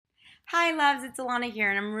Hi, loves. It's Alana here,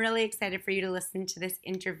 and I'm really excited for you to listen to this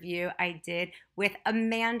interview I did with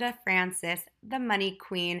Amanda Frances, the Money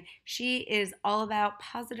Queen. She is all about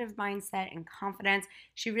positive mindset and confidence.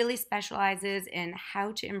 She really specializes in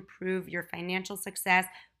how to improve your financial success.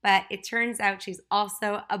 But it turns out she's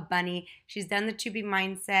also a bunny. She's done the 2B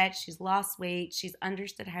mindset. She's lost weight. She's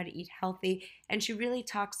understood how to eat healthy. And she really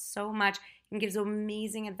talks so much and gives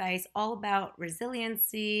amazing advice all about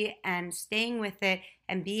resiliency and staying with it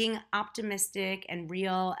and being optimistic and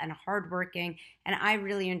real and hardworking. And I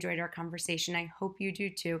really enjoyed our conversation. I hope you do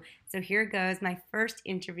too. So here goes my first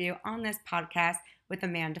interview on this podcast with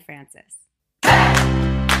Amanda Frances.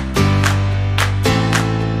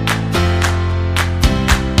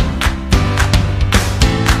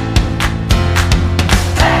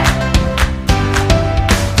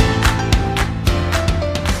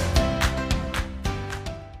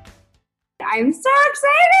 I'm so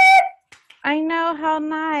excited. I know, how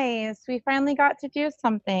nice. We finally got to do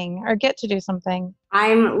something or get to do something.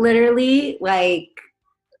 I'm literally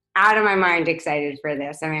out of my mind excited for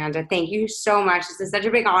this, Amanda. Thank you so much. This is such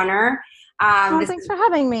a big honor. Thanks for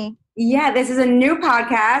having me. Yeah, this is a new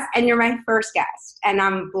podcast, and you're my first guest, and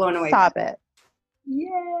I'm blown away. Stop it. Yay.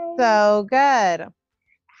 So good.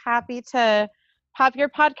 Happy to have your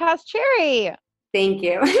podcast cherry. Thank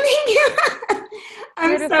you. Thank you.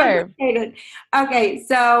 I'm so excited. Okay,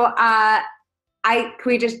 so can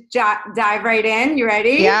we just dive right in? You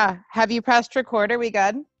ready? Yeah. Have you pressed record? Are we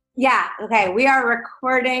good? Yeah. Okay. We are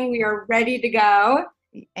recording. We are ready to go.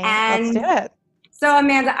 And let's do it. So,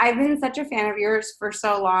 Amanda, I've been such a fan of yours for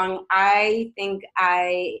so long. I think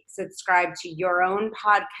I subscribed to your own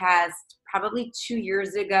podcast probably 2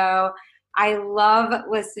 years ago. I love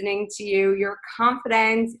listening to you. Your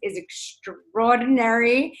confidence is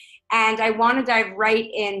extraordinary, and I want to dive right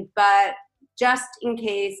in, but just in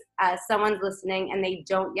case someone's listening and they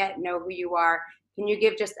don't yet know who you are, can you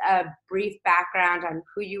give just a brief background on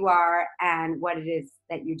who you are and what it is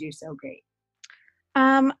that you do so great?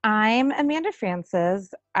 I'm Amanda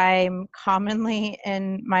Frances. I'm commonly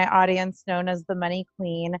in my audience known as the Money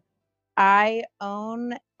Queen. I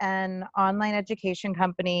own an online education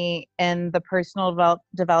company in the personal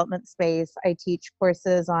development space. I teach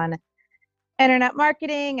courses on internet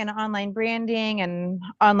marketing and online branding and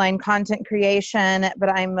online content creation, but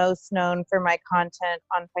I'm most known for my content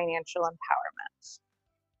on financial empowerment.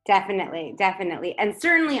 Definitely. And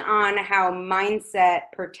certainly on how mindset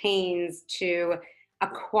pertains to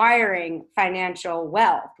acquiring financial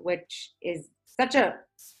wealth, which is such a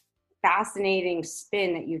fascinating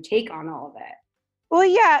spin that you take on all of it. Well,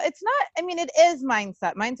 yeah, it is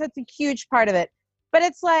mindset. Mindset's a huge part of it. But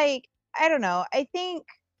it's like, I don't know, I think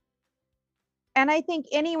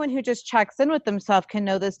anyone who just checks in with themselves can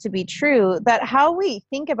know this to be true, that how we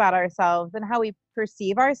think about ourselves and how we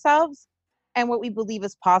perceive ourselves and what we believe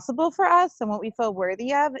is possible for us and what we feel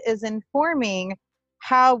worthy of is informing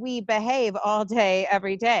how we behave all day,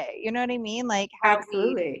 every day. You know what I mean? Like how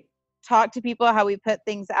we talk to people, how we put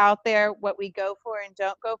things out there, what we go for and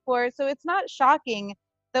don't go for. So it's not shocking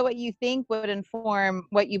that what you think would inform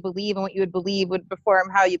what you believe, and what you would believe would inform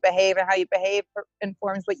how you behave, and how you behave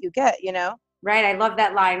informs what you get, you know? Right. I love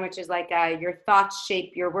that line, which is like your thoughts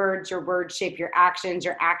shape your words shape your actions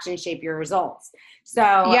shape your results. So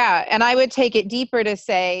yeah. And I would take it deeper to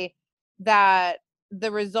say that the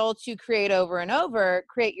results you create over and over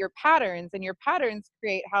create your patterns, and your patterns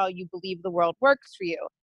create how you believe the world works for you.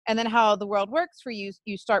 And then how the world works for you,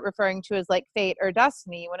 you start referring to as like fate or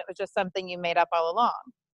destiny, when it was just something you made up all along.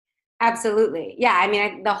 Absolutely. Yeah. I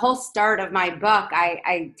mean, the whole start of my book,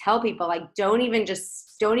 I tell people, like, don't even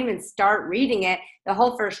start reading it. The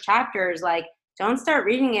whole first chapter is like, don't start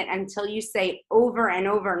reading it until you say over and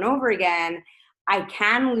over and over again, I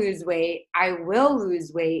can lose weight. I will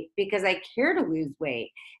lose weight because I care to lose weight,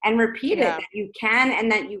 and repeat it that you can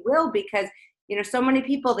and that you will, because so many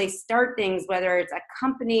people, they start things, whether it's a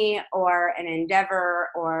company or an endeavor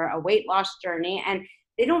or a weight loss journey, and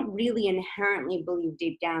they don't really inherently believe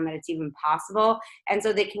deep down that it's even possible. And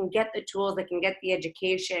so they can get the tools, they can get the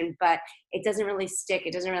education, but it doesn't really stick.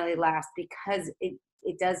 It doesn't really last because it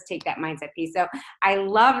does take that mindset piece. So I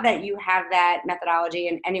love that you have that methodology,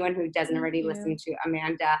 and anyone who doesn't already listen to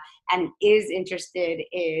Amanda and is interested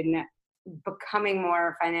in becoming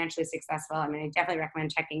more financially successful, I mean, I definitely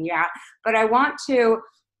recommend checking you out. But I want to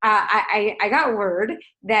I got word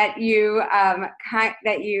that you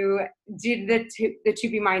did the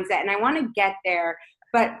 2B mindset, and I want to get there.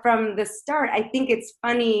 But from the start, I think it's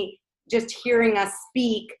funny just hearing us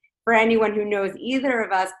speak for anyone who knows either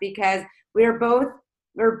of us, because we're both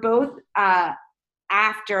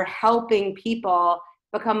after helping people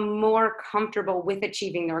become more comfortable with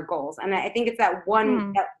achieving their goals. And I think it's that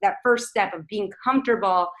one, that first step of being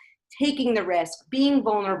comfortable, taking the risk, being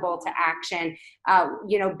vulnerable to action,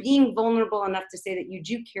 being vulnerable enough to say that you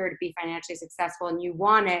do care to be financially successful and you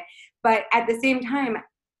want it. But at the same time,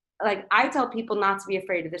 like I tell people not to be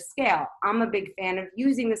afraid of the scale. I'm a big fan of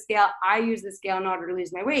using the scale. I use the scale in order to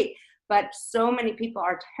lose my weight. But so many people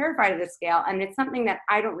are terrified of the scale. And it's something that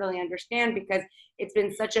I don't really understand because it's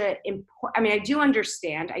been such I do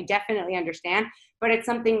understand. I definitely understand. But it's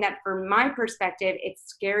something that from my perspective,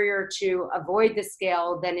 it's scarier to avoid the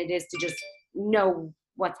scale than it is to just know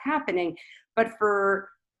what's happening. But for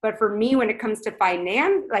me, when it comes to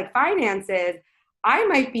finances, I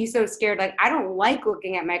might be so scared. Like, I don't like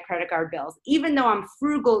looking at my credit card bills, even though I'm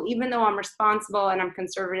frugal, even though I'm responsible and I'm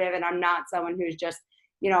conservative and I'm not someone who's just,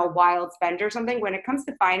 a wild spender or something. When it comes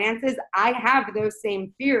to finances, I have those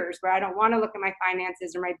same fears where I don't want to look at my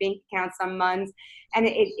finances or my bank account some months. And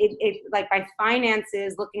it like my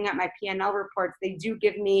finances, looking at my P&L reports, they do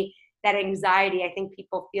give me that anxiety I think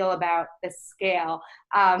people feel about the scale.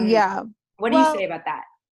 Yeah. What do you say about that?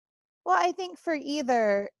 Well, I think for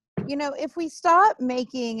either, if we stop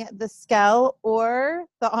making the scale or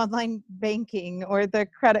the online banking or the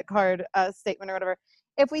credit card statement or whatever,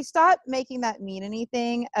 if we stop making that mean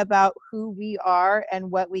anything about who we are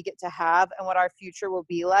and what we get to have and what our future will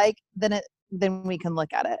be like, then we can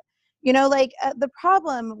look at it. The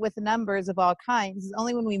problem with numbers of all kinds is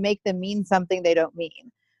only when we make them mean something they don't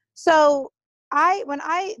mean. So when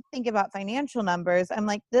I think about financial numbers, I'm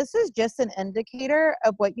like, this is just an indicator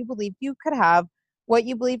of what you believed you could have, what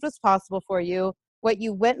you believed was possible for you, what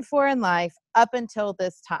you went for in life up until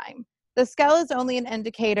this time. The scale is only an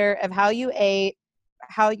indicator of how you ate,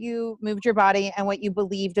 how you moved your body, and what you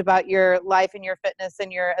believed about your life and your fitness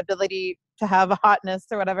and your ability to have a hotness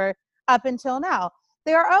or whatever up until now.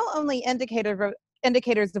 They are all only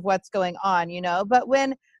indicators of what's going on, but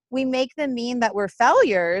when we make them mean that we're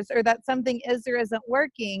failures or that something is or isn't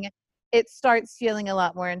working, it starts feeling a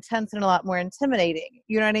lot more intense and a lot more intimidating.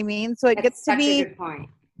 You know what I mean? So it gets to be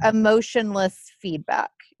emotionless feedback,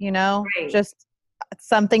 Right. Just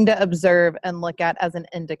something to observe and look at as an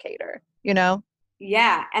indicator,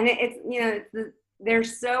 Yeah. And they're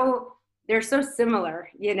so similar,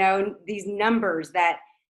 these numbers that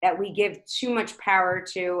we give too much power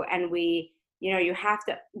to, and you have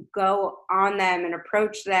to go on them and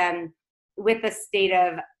approach them with a state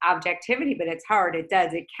of objectivity, but it's hard. It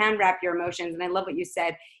can wrap your emotions. And I love what you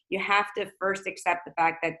said. You have to first accept the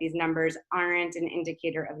fact that these numbers aren't an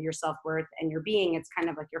indicator of your self-worth and your being. It's kind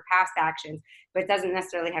of like your past actions, but it doesn't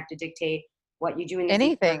necessarily have to dictate what you do in the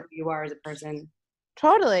anything future, who you are as a person.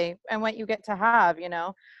 Totally. And what you get to have,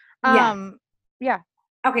 Yeah.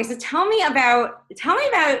 Okay, so tell me about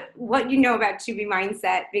what you know about To Be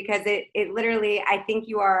Mindset, because it literally, I think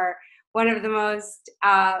you are one of the most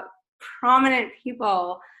prominent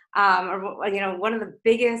people, or one of the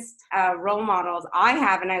biggest role models I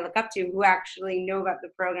have and I look up to, who actually know about the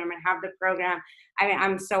program and have the program. I mean,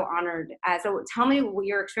 I'm so honored. So tell me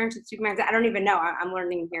your experience with To Be Mindset. I don't even know. I'm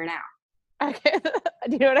learning here now. Okay.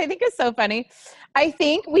 You know what I think is so funny? I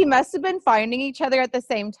think we must have been finding each other at the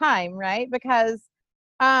same time, right? Because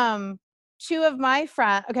two of my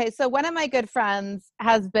friends, okay, so one of my good friends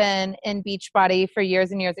has been in Beachbody for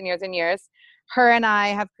years and years and years and years. Her and I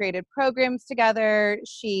have created programs together.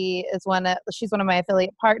 She's one of my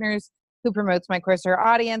affiliate partners who promotes my course to her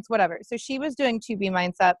audience, whatever. So she was doing To Be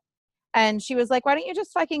Mindset, and she was like, why don't you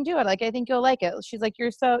just fucking do it? Like, I think you'll like it. She's like, you're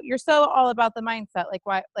so all about the mindset. Like,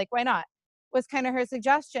 why not? Was kind of her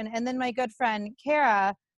suggestion. And then my good friend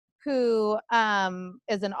Kara, who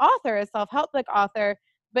is an author, a self-help book author,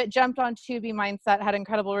 but jumped on To Be Mindset, had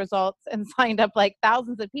incredible results, and signed up like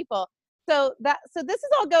thousands of people. So this is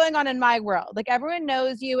all going on in my world. Like, everyone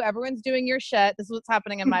knows you, everyone's doing your shit. This is what's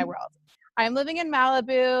happening in my world. I'm living in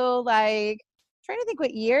Malibu, like, trying to think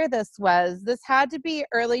what year this was. This had to be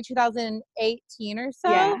early 2018 or so.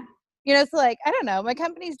 Yeah. So like, I don't know, my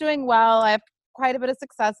company's doing well. I have quite a bit of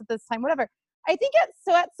success at this time, whatever. I think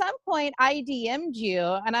at some point I DM'd you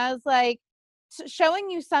and I was like, showing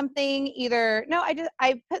you something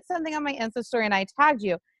I put something on my Insta story and I tagged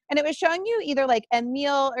you, and it was showing you either like a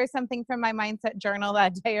meal or something from my mindset journal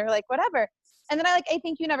that day or like whatever. And then I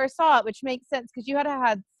think you never saw it, which makes sense because you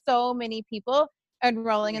had so many people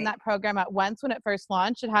enrolling in that program at once when it first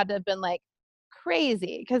launched. It had to have been like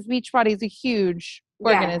crazy because Beachbody is a huge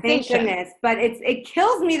organization. Thank goodness. But it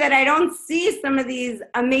kills me that I don't see some of these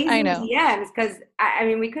amazing DMs, because I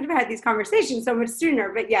mean, we could have had these conversations so much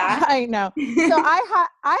sooner, but yeah. I know. So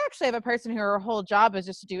I actually have a person who her whole job is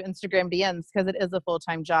just to do Instagram DMs because it is a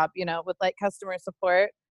full-time job, with like customer support.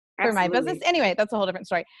 for my business. Absolutely. Anyway, that's a whole different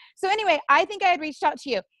story. So anyway, I think I had reached out to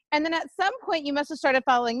you. And then at some point you must have started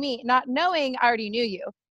following me, not knowing I already knew you.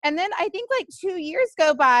 And then I think like 2 years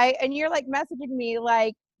go by and you're like messaging me,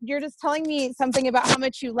 like you're just telling me something about how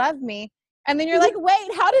much you love me. And then you're like,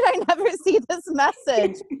 wait, how did I never see this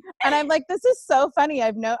message? And I'm like, this is so funny. I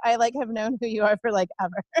have known who you are for like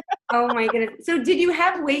ever. Oh my goodness. So did you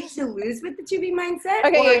have weight to lose with the 2B mindset?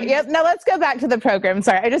 Okay, yep. Now let's go back to the program.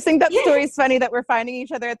 Sorry. I just think that Yeah. story's funny that we're finding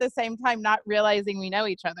each other at the same time, not realizing we know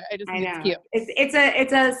each other. I just think it's cute.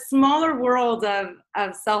 It's a smaller world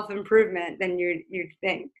of self-improvement than you'd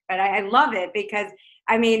think. But I love it because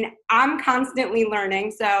I mean, I'm constantly learning.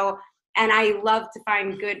 So, and I love to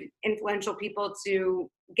find good influential people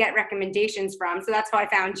to get recommendations from. So that's how I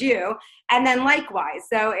found you. And then likewise.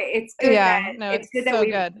 So it's good that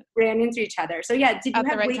we ran into each other. So yeah, did you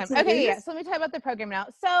have weight to lose? Okay, yeah. So let me talk about the program now.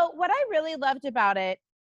 So what I really loved about it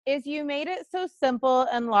is you made it so simple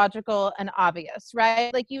and logical and obvious,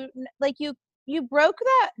 right? You broke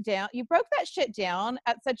that down. You broke that shit down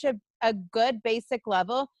at such a good basic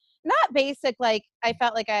level. Not basic like I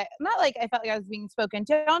felt like I was being spoken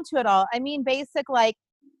down to at all. I mean basic like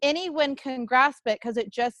anyone can grasp it because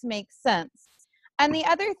it just makes sense. And the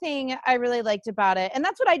other thing I really liked about it, and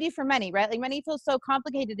that's what I do for money, right? Like money feels so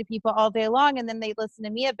complicated to people all day long, and then they listen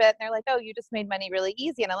to me a bit and they're like, oh, you just made money really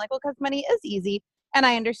easy. And I'm like, well, because money is easy and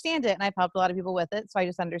I understand it and I've helped a lot of people with it. So I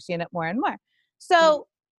just understand it more and more. So,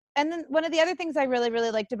 and then one of the other things I really,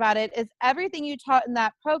 really liked about it is everything you taught in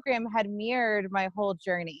that program had mirrored my whole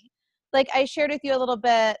journey. Like I shared with you a little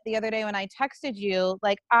bit the other day when I texted you,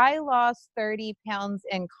 like I lost 30 pounds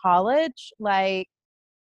in college. Like,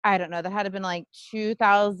 I don't know, that had to been like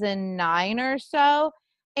 2009 or so.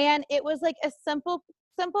 And it was like a simple,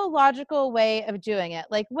 logical way of doing it.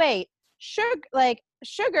 Like, wait,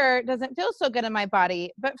 sugar doesn't feel so good in my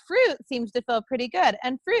body, but fruit seems to feel pretty good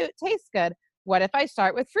and fruit tastes good. What if I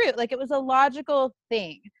start with fruit? Like it was a logical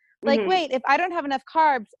thing. Like, wait, if I don't have enough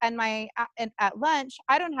carbs at lunch,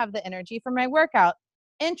 I don't have the energy for my workout.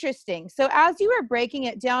 Interesting. So as you were breaking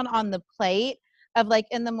it down on the plate of like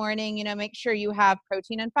in the morning, make sure you have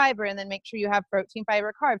protein and fiber and then make sure you have protein,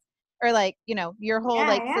 fiber, carbs, or like, your whole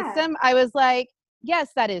system. I was like, yes,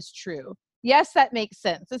 that is true. Yes, that makes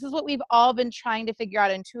sense. This is what we've all been trying to figure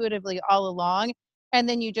out intuitively all along. And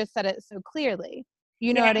then you just said it so clearly.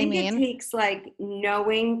 You know what I mean? It takes like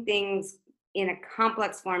knowing things in a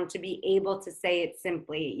complex form to be able to say it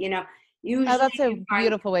simply, usually that's a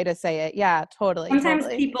beautiful way to say it. Yeah, totally. Sometimes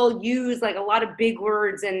people use like a lot of big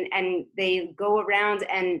words and they go around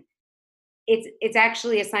and it's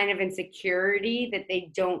actually a sign of insecurity that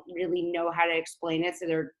they don't really know how to explain it. So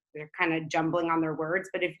they're kind of jumbling on their words.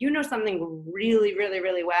 But if you know something really, really,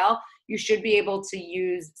 really well, you should be able to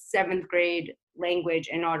use 7th grade language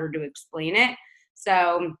in order to explain it.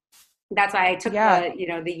 So that's why I took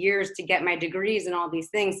the years to get my degrees and all these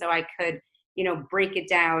things so I could, break it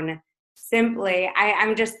down simply.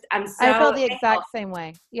 I feel the exact same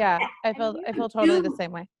way. Yeah. I feel totally the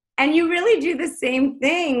same way. And you really do the same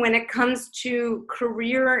thing when it comes to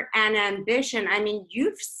career and ambition. I mean,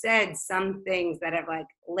 you've said some things that have like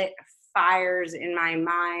lit fires in my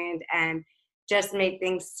mind and just made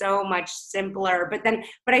things so much simpler.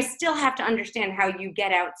 But I still have to understand how you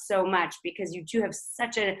get out so much because you do have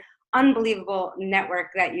such an unbelievable network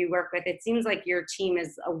that you work with. It seems like your team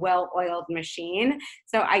is a well-oiled machine.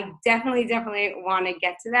 So I definitely want to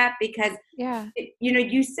get to that because,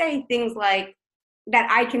 you say things like that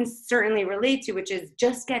I can certainly relate to, which is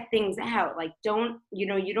just get things out. Like,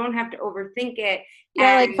 you don't have to overthink it.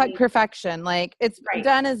 Yeah. Like fuck perfection. Like it's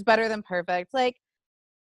done is better than perfect. Like,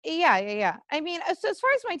 yeah. I mean, so as far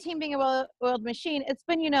as my team being a well-oiled machine, it's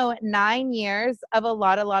been, 9 years of a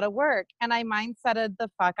lot of work. And I mindseted the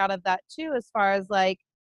fuck out of that too, as far as like,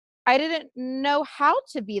 I didn't know how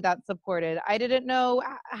to be that supported. I didn't know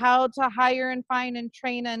how to hire and find and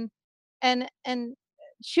train and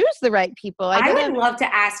choose the right people. I would love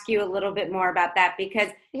to ask you a little bit more about that because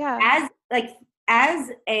the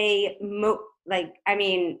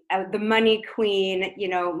money queen,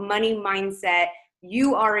 money mindset,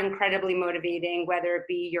 you are incredibly motivating, whether it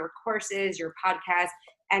be your courses, your podcast,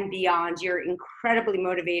 and beyond. You're incredibly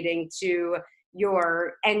motivating to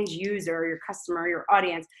your end user, your customer, your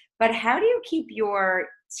audience. But how do you keep your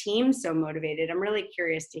team so motivated? I'm really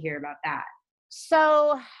curious to hear about that.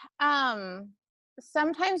 So,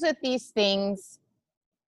 sometimes with these things,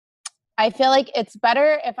 I feel like it's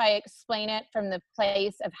better if I explain it from the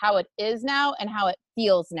place of how it is now and how it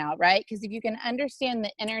feels now, right? Because if you can understand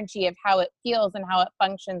the energy of how it feels and how it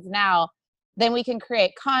functions now, then we can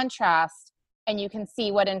create contrast and you can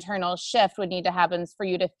see what internal shift would need to happen for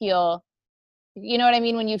you to feel You know what I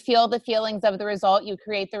mean? When you feel the feelings of the result, you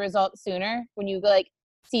create the result sooner. When you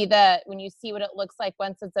when you see what it looks like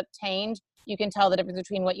once it's obtained, you can tell the difference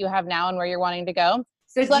between what you have now and where you're wanting to go.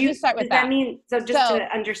 So So let me start with does that that. mean, so just to So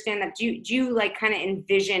understand that, do you like kind of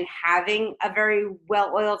envision having a very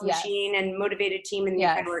well-oiled yes, machine and motivated team, and you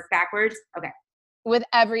kind yes. of work backwards? Okay. With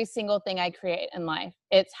every single thing I create in life,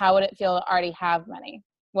 it's how would it feel to already have money?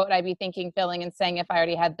 What would I be thinking, feeling, and saying if I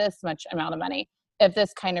already had this much amount of money? If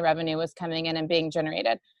this kind of revenue was coming in and being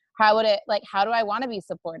generated? How would it, like, how do I want to be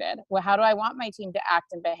supported? Well, how do I want my team to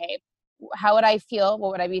act and behave? How would I feel?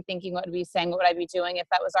 What would I be thinking? What would I be saying? What would I be doing if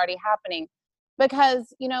that was already happening?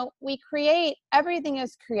 Because, we create, everything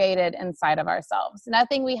is created inside of ourselves.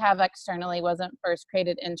 Nothing we have externally wasn't first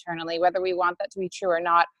created internally, whether we want that to be true or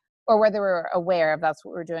not, or whether we're aware of that's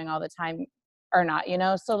what we're doing all the time or not,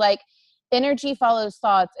 So like energy follows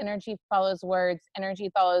thoughts, energy follows words,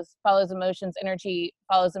 energy follows emotions, energy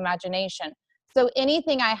follows imagination. So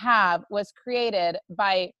anything I have was created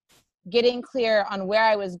by getting clear on where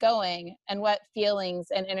I was going and what feelings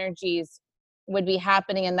and energies would be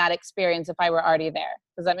happening in that experience if I were already there.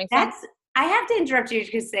 Does that make sense? I have to interrupt you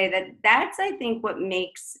to say that that's, I think, what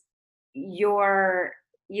makes your,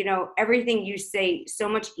 everything you say so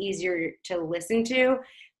much easier to listen to.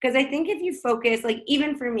 Because I think if you focus, like,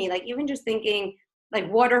 even for me, like, even just thinking, like,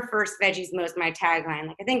 water first, veggies most, my tagline.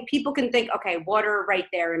 Like, I think people can think, okay, water right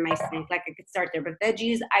there in my sink, like, I could start there. But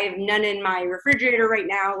veggies, I have none in my refrigerator right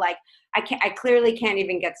now. Like, I clearly can't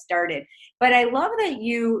even get started. But I love that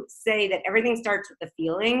you say that everything starts with a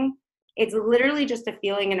feeling. It's literally just a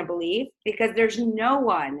feeling and a belief, because there's no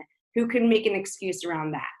one who can make an excuse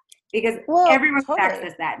around that, because Well, everyone can totally.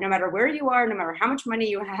 access that, no matter where you are, no matter how much money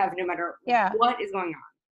you have, no matter Yeah. what is going on.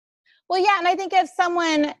 Well, yeah. And I think if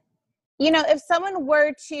someone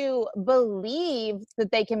were to believe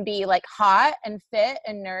that they can be like hot and fit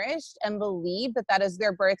and nourished and believe that that is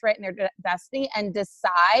their birthright and their destiny, and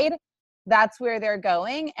decide that's where they're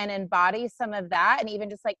going and embody some of that, and even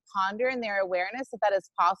just like ponder in their awareness that that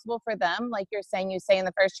is possible for them. Like you're saying, you say in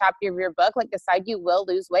the first chapter of your book, like decide you will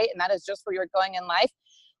lose weight and that is just where you're going in life.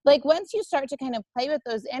 Like once you start to kind of play with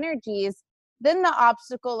those energies, then the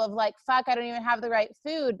obstacle of like, fuck, I don't even have the right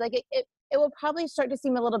food, like it will probably start to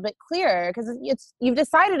seem a little bit clearer because you've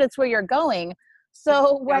decided it's where you're going.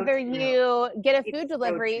 So whether you get a food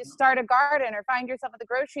delivery, start a garden, or find yourself at the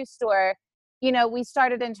grocery store, we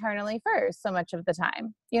started internally first so much of the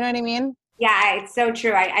time. You know what I mean? Yeah, it's so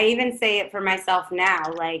true. I even say it for myself now.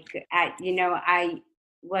 Like, I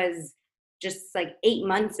was just like 8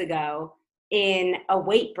 months ago in a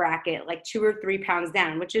weight bracket, like 2 or 3 pounds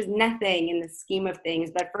down, which is nothing in the scheme of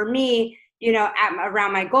things. But for me,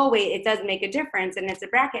 around my goal weight, it does make a difference, and it's a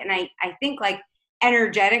bracket. And I think, like,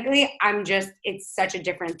 energetically, it's such a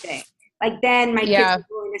different thing. Like, then my kids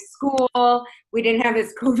were going to school. We didn't have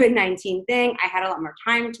this COVID-19 thing. I had a lot more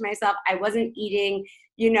time to myself. I wasn't eating,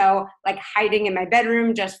 like hiding in my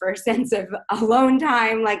bedroom just for a sense of alone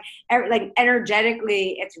time. Like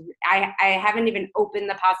energetically, I haven't even opened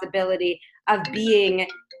the possibility of being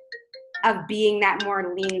that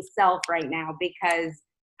more lean self right now, because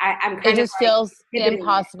I'm kind it of just like feels inhibiting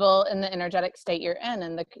impossible in the energetic state you're in.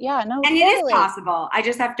 And no, and it is totally. possible. I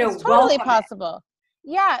just have to It's totally welcome it. possible.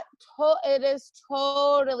 Yeah, it is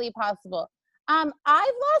totally possible. I've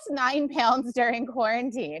lost 9 pounds during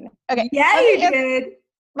quarantine. Okay, Yeah, you did.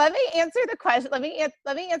 let me answer the question. Let me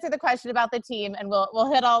answer the question about the team, and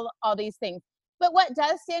we'll hit all these things. But what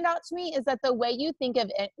does stand out to me is that the way you think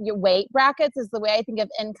of your weight brackets is the way I think of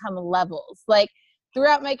income levels. Like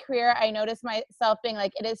throughout my career, I noticed myself being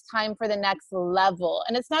like, it is time for the next level.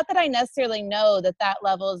 And it's not that I necessarily know that that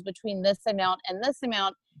level is between this amount and this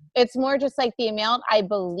amount. It's more just like the amount I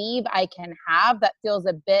believe I can have that feels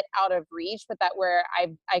a bit out of reach, but that where I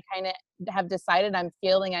kind of have decided I'm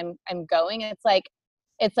feeling I'm going. It's like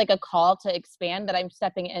a call to expand that I'm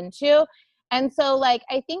stepping into. And so like,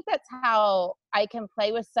 I think that's how I can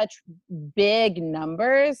play with such big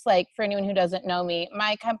numbers. Like for anyone who doesn't know me,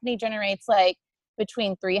 my company generates like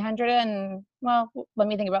between 300 and, well, let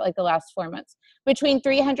me think about like the last 4 months, between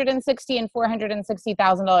 360 and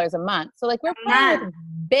 $460,000 a month. So like we're playing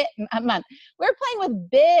with a month. We're playing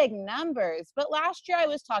with big numbers. But last year I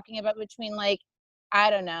was talking about between like, I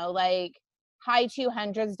don't know, like high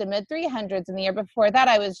 200s to mid 300s. And the year before that,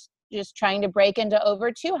 I was just trying to break into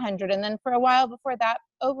over 200. And then for a while before that,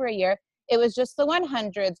 over a year, it was just the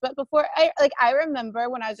 100s. But before I remember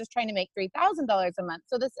when I was just trying to make $3,000 a month.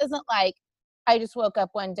 So this isn't like I just woke up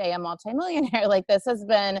one day a multimillionaire. Like this has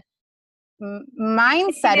been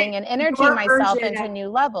mind setting and energy myself into new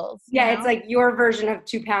levels. Yeah, it's like your version of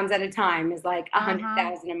 2 pounds at a time is like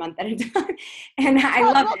 100,000 a month at a time. And I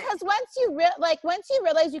love it. Because once you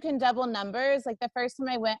realize you can double numbers, like the first time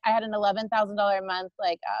I went, I had an $11,000 a month,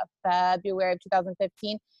 like February of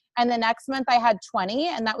 2015. And the next month I had 20,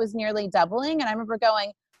 and that was nearly doubling. And I remember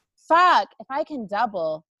going, fuck, if I can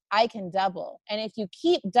double, I can double. And if you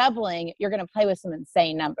keep doubling, you're going to play with some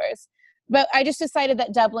insane numbers. But I just decided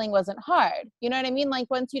that doubling wasn't hard. You know what I mean? Like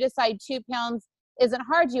once you decide 2 pounds isn't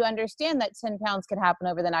hard, you understand that 10 pounds could happen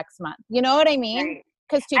over the next month. You know what I mean?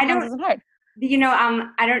 Because 2 pounds isn't hard. You know,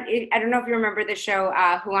 I don't know if you remember the show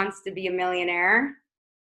Who Wants to Be a Millionaire?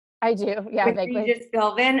 I do, yeah. With Regis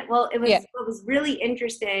Philbin. Well, it was really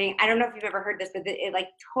interesting. I don't know if you've ever heard this, but it like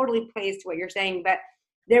totally plays to what you're saying. But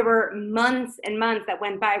there were months and months that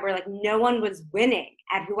went by where like no one was winning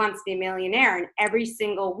at Who Wants to Be a Millionaire, and every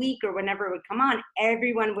single week or whenever it would come on,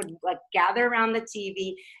 everyone would like gather around the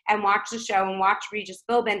TV and watch the show and watch Regis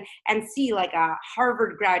Philbin and see like a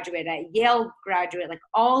Harvard graduate, a Yale graduate, like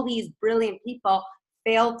all these brilliant people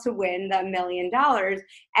failed to win the $1 million,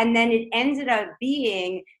 and then it ended up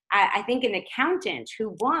being I think an accountant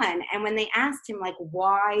who won. And when they asked him, like,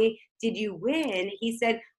 why did you win? He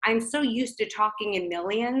said, I'm so used to talking in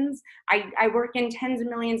millions. I work in tens of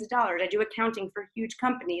millions of dollars. I do accounting for huge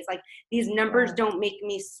companies. Like, these numbers don't make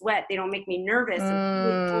me sweat. They don't make me nervous.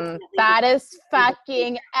 That is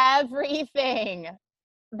fucking everything.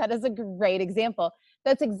 That is a great example.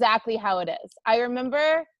 That's exactly how it is. I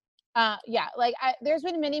remember there's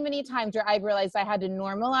been many, many times where I've realized I had to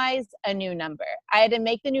normalize a new number. I had to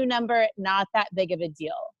make the new number not that big of a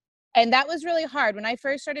deal. And that was really hard. When I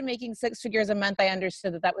first started making 6 figures a month, I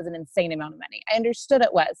understood that was an insane amount of money. I understood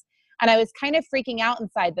it was. And I was kind of freaking out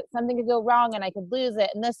inside that something could go wrong and I could lose it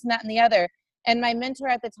and this and that and the other. And my mentor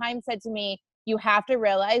at the time said to me, you have to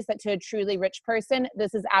realize that to a truly rich person,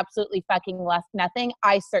 this is absolutely fucking nothing.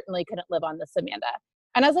 I certainly couldn't live on this, Amanda.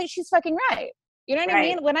 And I was like, she's fucking right. You know what I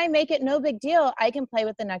mean? When I make it no big deal, I can play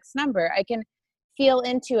with the next number. I can feel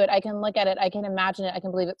into it. I can look at it. I can imagine it. I can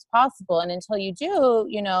believe it's possible. And until you do,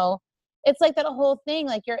 you know, it's like that whole thing.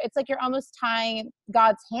 Like it's like you're almost tying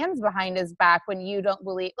God's hands behind his back when you don't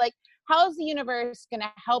believe. Like, how is the universe going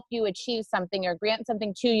to help you achieve something or grant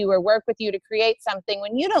something to you or work with you to create something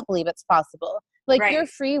when you don't believe it's possible? Like your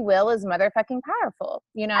free will is motherfucking powerful,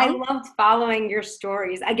 you know? I loved following your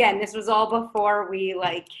stories. Again, this was all before we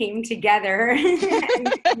like came together.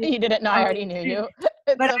 You didn't know I already knew you.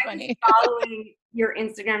 It's but so I funny. was following your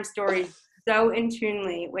Instagram stories so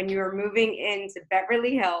intunely when you were moving into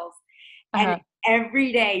Beverly Hills. And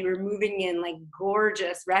every day you were moving in like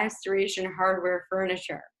gorgeous restoration hardware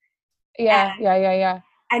furniture. Yeah.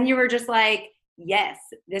 And you were just like, yes,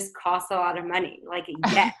 this costs a lot of money. Like,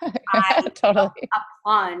 yes, I totally a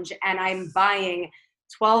plunge and I'm buying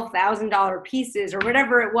 $12,000 pieces or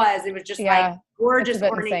whatever it was. It was just like gorgeous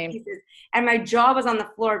ornate pieces. And my jaw was on the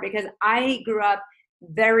floor because I grew up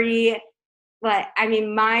very, like, I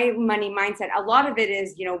mean, my money mindset, a lot of it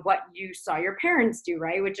is, you know, what you saw your parents do,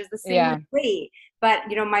 right? Which is the same way. But,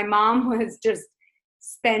 you know, my mom was just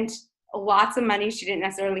spent lots of money she didn't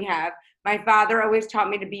necessarily have. My father always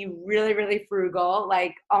taught me to be really, really frugal,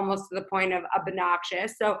 like almost to the point of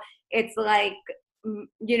obnoxious. So it's like,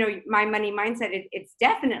 you know, my money mindset, it's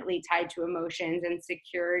definitely tied to emotions and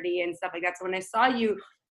security and stuff like that. So when I saw you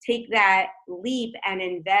take that leap and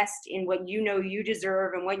invest in what you know you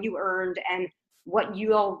deserve and what you earned and what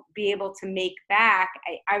you'll be able to make back,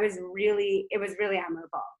 it was really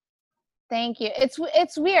admirable. Thank you. It's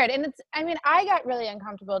weird. And I got really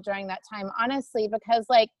uncomfortable during that time, honestly, because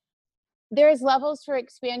like, there's levels for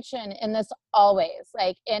expansion in this always,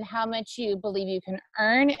 like in how much you believe you can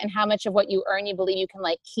earn and how much of what you earn you believe you can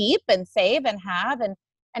like keep and save and have and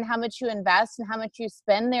how much you invest and how much you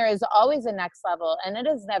spend. There is always a next level and it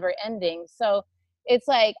is never ending. So it's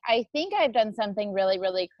like, I think I've done something really,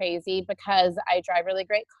 really crazy because I drive really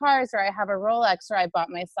great cars or I have a Rolex or I bought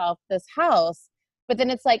myself this house. But then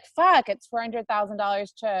it's like, fuck, it's $400,000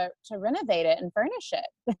 to renovate it and furnish it.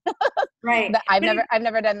 Right. I've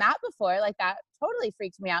never done that before. Like that totally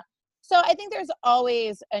freaks me out. So I think there's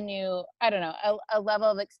always a new, I don't know, a level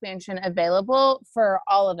of expansion available for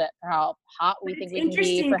all of it, for how hot we think we can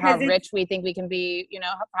be, for how rich we think we can be, you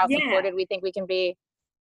know, how supported we think we can be.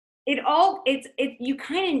 You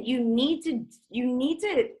need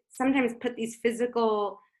to sometimes put these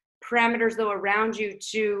physical parameters though around you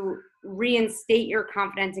to reinstate your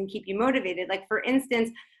confidence and keep you motivated. Like for instance,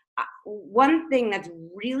 one thing that's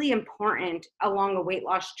really important along a weight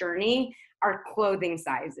loss journey are clothing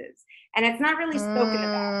sizes. And it's not really spoken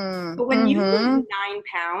about. But when you lose 9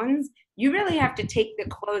 pounds, you really have to take the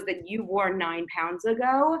clothes that you wore 9 pounds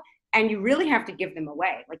ago and you really have to give them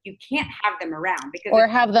away. Like you can't have them around because or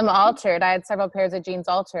have them altered. I had several pairs of jeans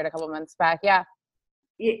altered a couple months back. Yeah.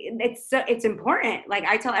 It's important. Like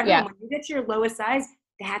I tell everyone, when you get to your lowest size,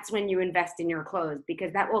 that's when you invest in your clothes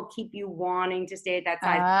because that will keep you wanting to stay at that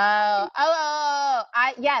size.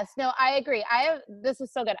 I agree. This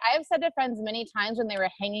is so good. I have said to friends many times when they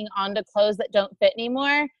were hanging on to clothes that don't fit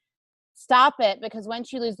anymore, stop it, because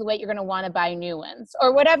once you lose the weight, you're going to want to buy new ones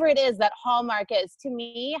or whatever it is that hallmark is. To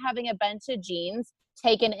me, having a bunch of jeans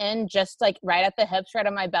taken in just like right at the hips, right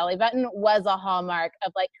on my belly button was a hallmark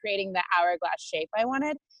of like creating the hourglass shape I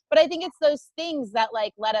wanted. But I think it's those things that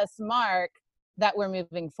like let us mark that we're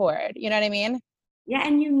moving forward. You know what I mean? Yeah,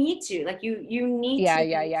 and you need to like you need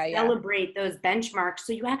to celebrate those benchmarks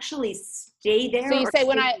so you actually stay there. So you say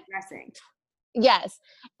when progressing. Yes.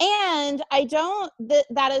 And I don't,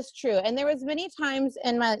 that is true. And there was many times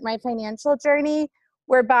in my financial journey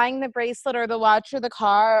where buying the bracelet or the watch or the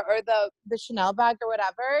car or the Chanel bag or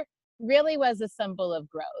whatever really was a symbol of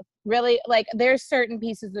growth. Really, like there's certain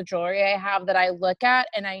pieces of jewelry I have that I look at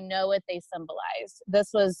and I know what they symbolize.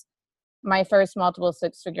 This was my first multiple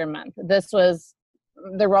 6-figure month. This was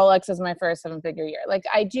the Rolex is my first 7-figure year. Like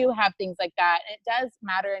I do have things like that. And it does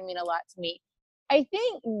matter and mean a lot to me. I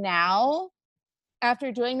think now,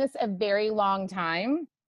 after doing this a very long time,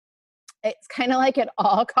 it's kind of like it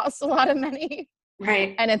all costs a lot of money.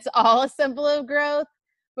 Right. And it's all a symbol of growth,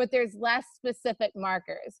 but there's less specific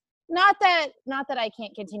markers. Not that I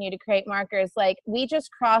can't continue to create markers. Like we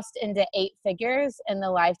just crossed into 8 figures in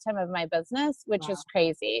the lifetime of my business, which is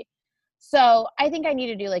crazy. So I think I need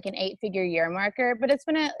to do like an 8-figure year marker, but it's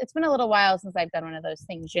been a little while since I've done one of those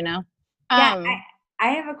things, you know? Yeah. I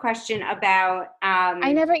have a question about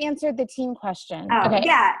I never answered the team question. Oh, okay.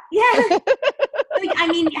 Yeah. Like, I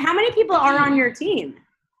mean, how many people are on your team?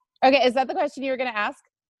 Okay, is that the question you were going to ask?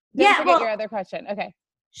 Don't forget your other question. Okay.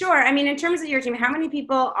 Sure. I mean, in terms of your team, how many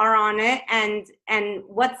people are on it, and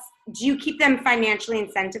do you keep them financially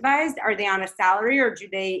incentivized? Are they on a salary, or do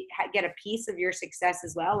they get a piece of your success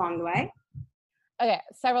as well along the way? Okay,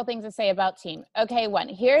 several things to say about team. Okay, one,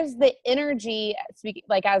 here's the energy,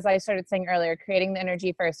 like as I started saying earlier, creating the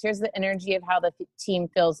energy first. Here's the energy of how the team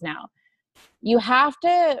feels now. You have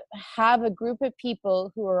to have a group of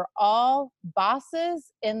people who are all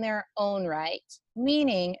bosses in their own right,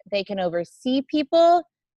 meaning they can oversee people,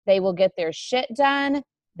 they will get their shit done,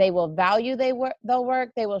 they will value their work,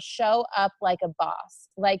 they will show up like a boss.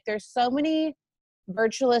 Like there's so many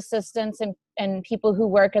virtual assistants and people who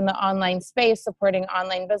work in the online space supporting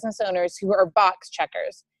online business owners who are box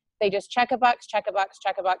checkers. They just check a box, check a box,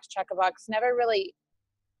 check a box, check a box, never really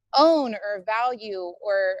own or value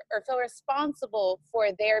or feel responsible for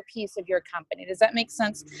their piece of your company. Does that make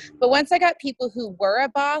sense? But once I got people who were a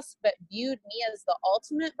boss but viewed me as the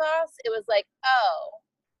ultimate boss, it was like, oh,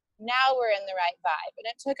 now we're in the right vibe. And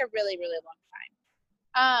it took a really, really long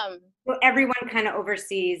time. So everyone kind of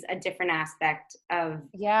oversees a different aspect of.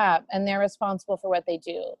 Yeah. And they're responsible for what they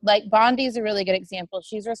do. Like Bondi is a really good example.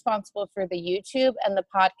 She's responsible for the YouTube and the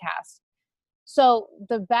podcast. So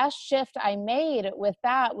the best shift I made with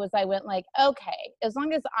that was I went like, okay, as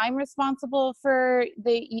long as I'm responsible for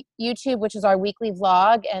the YouTube, which is our weekly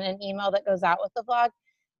vlog and an email that goes out with the vlog.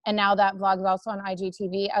 And now that vlog is also on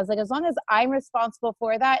IGTV. I was like, as long as I'm responsible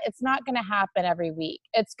for that, it's not going to happen every week.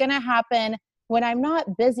 It's going to happen when I'm not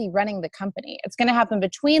busy running the company. It's going to happen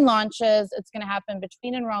between launches. It's going to happen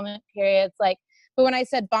between enrollment periods. Like, but when I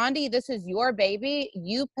said, Bondi, this is your baby,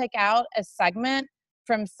 you pick out a segment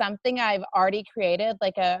from something I've already created,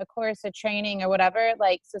 like a course, a training or whatever.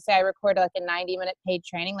 Like, so say I recorded like a 90-minute paid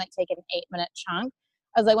training, like take an 8-minute chunk.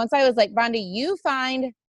 I was like, once I was like, Bondi, you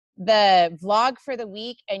find the vlog for the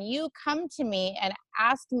week and you come to me and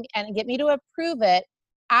ask me and get me to approve it.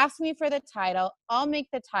 Ask me for the title. I'll make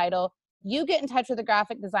the title. You get in touch with the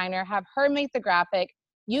graphic designer, have her make the graphic.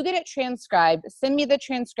 You get it transcribed. Send me the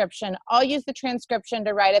transcription. I'll use the transcription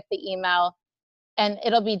to write up the email. And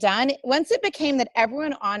it'll be done. Once it became that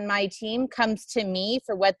everyone on my team comes to me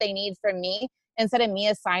for what they need from me, instead of me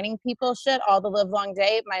assigning people shit all the live long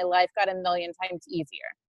day, my life got a million times easier.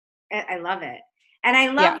 I love it. And I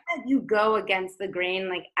love that you go against the grain.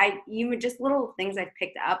 Like you just little things I've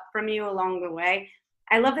picked up from you along the way.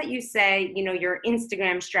 I love that you say, you know, your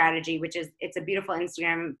Instagram strategy, which is, it's a beautiful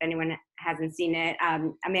Instagram. If anyone hasn't seen it,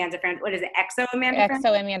 Amanda Francis, what is it? XO Amanda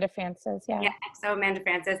Francis? XO Amanda Francis, yeah. Yeah, XO Amanda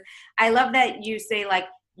Francis. I love that you say, like,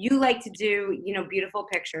 you like to do, you know, beautiful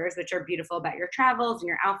pictures, which are beautiful about your travels and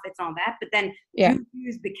your outfits and all that. But then you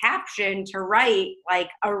use the caption to write like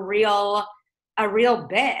a real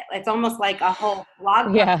bit. It's almost like a whole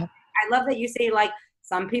blog. Yeah. I love that you say, like,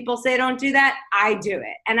 Some people say don't do that. I do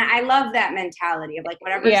it. And I love that mentality of like,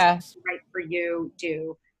 whatever's Yeah. right for you,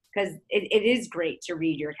 do. Because it is great to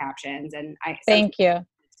read your captions. And Thank you.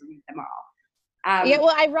 to read them all. Yeah,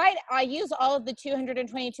 well, I use all of the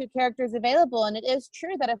 222 characters available. And it is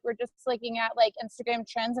true that if we're just looking at like Instagram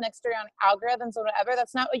trends and Instagram algorithms or whatever,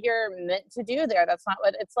 that's not what you're meant to do there. That's not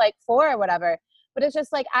what it's like for or whatever. But it's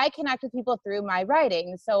just like, I connect with people through my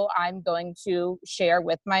writing. So I'm going to share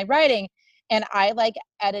with my writing. And I like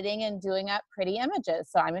editing and doing up pretty images.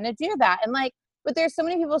 So I'm going to do that. And like, but there's so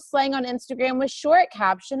many people slaying on Instagram with short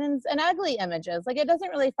captions and ugly images. Like, it doesn't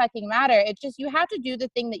really fucking matter. It's just, you have to do the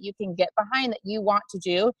thing that you can get behind, that you want to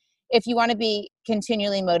do, if you want to be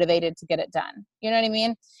continually motivated to get it done. You know what I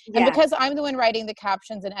mean? Yeah. And because I'm the one writing the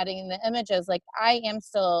captions and editing the images, like, I am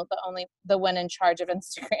still the one in charge of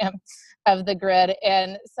Instagram, of the grid.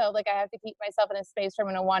 And so like, I have to keep myself in a space where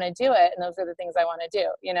I'm going to want to do it. And those are the things I want to do,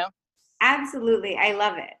 you know? Absolutely. I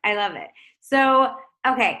love it. I love it. So,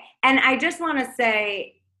 okay. And I just want to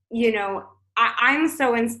say, you know, I'm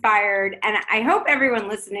so inspired, and I hope everyone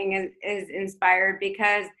listening is inspired,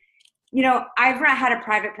 because, you know, I've had a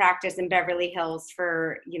private practice in Beverly Hills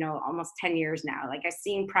for, you know, almost 10 years now. Like, I've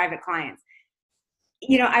seen private clients.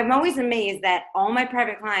 You know, I'm always amazed that all my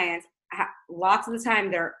private clients, lots of the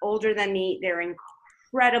time, they're older than me. They're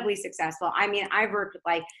incredibly successful. I mean, I've worked with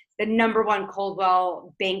like the #1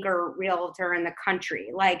 Coldwell Banker realtor in the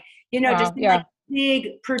country. Like, you know, just like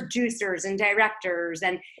big producers and directors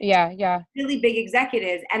and really big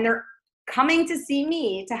executives. And they're coming to see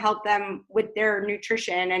me to help them with their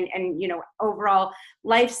nutrition and, you know, overall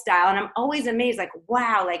lifestyle. And I'm always amazed, like,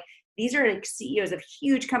 wow, like, these are like CEOs of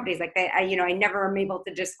huge companies. Like, you know, I never am able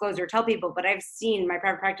to disclose or tell people, but I've seen my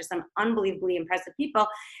private practice some unbelievably impressive people.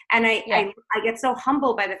 And I get so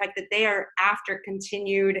humbled by the fact that they are after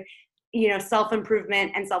continued, you know,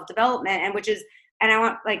 self-improvement and self-development, and and I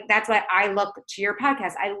want, like, that's why I look to your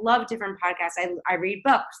podcast. I love different podcasts. I read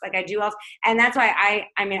books, like I do else. And that's why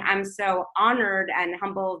I mean, I'm so honored and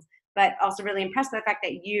humbled, but also really impressed by the fact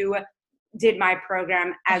that you did my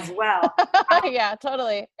program as well. Yeah,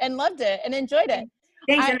 totally. And loved it and enjoyed it.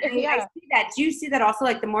 Thanks. I see that. Do you see that also,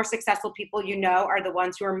 like, the more successful people you know are the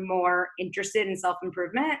ones who are more interested in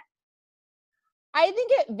self-improvement? I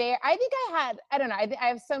think I don't know. I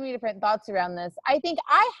have so many different thoughts around this. I think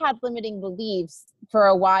I had limiting beliefs for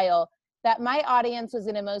a while that my audience was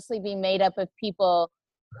going to mostly be made up of people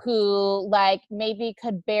who like maybe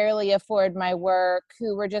could barely afford my work,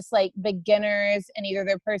 who were just like beginners in either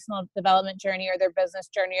their personal development journey or their business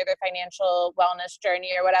journey or their financial wellness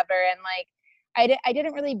journey or whatever. And like, I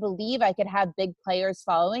didn't really believe I could have big players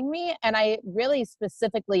following me. And I really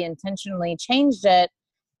specifically, intentionally changed it.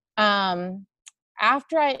 Not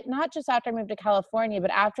just after I moved to California,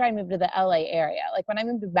 but after I moved to the LA area. Like, when I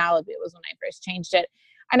moved to Malibu was when I first changed it.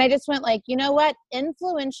 And I just went like, you know what?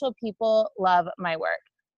 Influential people love my work.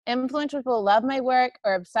 Influential people love my work,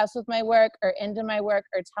 or obsessed with my work, or into my work,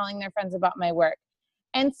 or telling their friends about my work.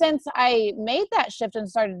 And since I made that shift and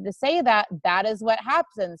started to say that, that is what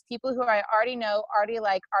happens. People who I already know, already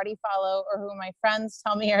like, already follow, or who my friends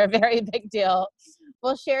tell me are a very big deal,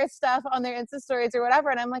 will share stuff on their Insta stories or whatever.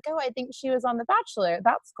 And I'm like, oh, I think she was on The Bachelor.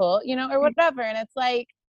 That's cool, you know, or whatever. And it's like,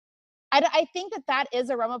 I think that is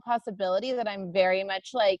a realm of possibility that I'm very much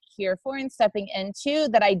like here for and stepping into,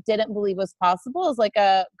 that I didn't believe was possible, as like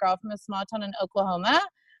a girl from a small town in Oklahoma.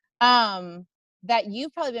 That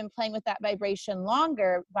you've probably been playing with that vibration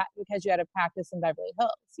longer, but because you had a practice in Beverly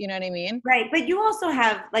Hills, you know what I mean? Right. But you also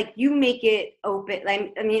have, like, you make it open.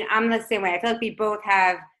 Like, I mean, I'm the same way. I feel like we both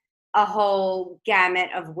have a whole gamut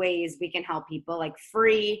of ways we can help people, like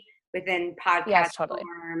free within podcast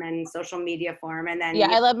form and social media form. And then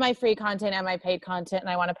I love my free content and my paid content, and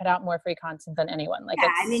I want to put out more free content than anyone. Like,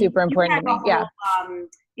 it's super important to me.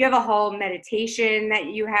 You have a whole meditation that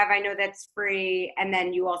you have, I know, that's free. And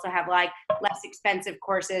then you also have like less expensive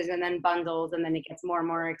courses and then bundles, and then it gets more and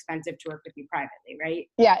more expensive to work with you privately, right?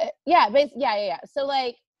 Yeah. So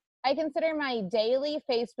like, I consider my daily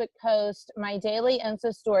Facebook post, my daily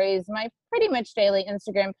Insta stories, my pretty much daily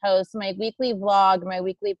Instagram posts, my weekly vlog, my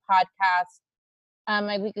weekly podcast,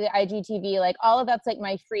 my weekly IGTV, like all of that's like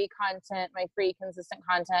my free content, my free consistent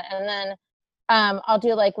content. And then I'll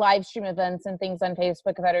do like live stream events and things on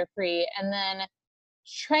Facebook that are free. And then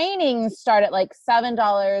trainings start at like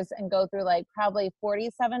 $7 and go through like probably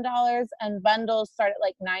 $47. And bundles start at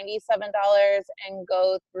like $97 and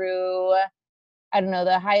go through, I don't know,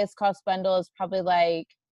 the highest cost bundle is probably like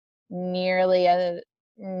nearly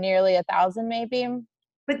 1,000 maybe.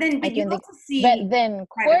 But then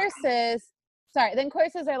courses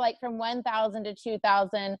are like from 1,000 to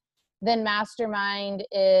 2,000. Then mastermind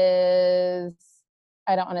is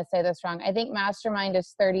I don't want to say this wrong. I think mastermind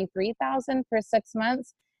is 33,000 for 6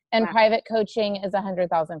 months and Wow. private coaching is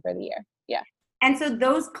 100,000 for the year. Yeah. And so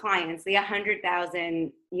those clients, the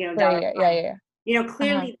 100,000, For a dollar year. clients, Yeah.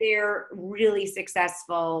 clearly they're really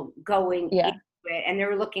successful going Yeah. into it and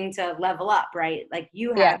they're looking to level up, right? Like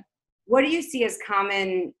you Yeah. have. What do you see as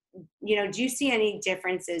common, do you see any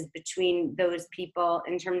differences between those people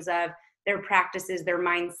in terms of their practices, their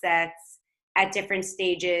mindsets at different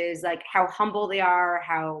stages, like how humble they are,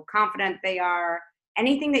 how confident they are,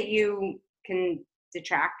 anything that you can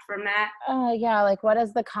detract from that? Yeah. Like what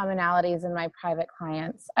is the commonalities in my private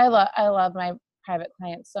clients? I love my private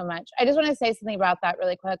clients so much. I just want to say something about that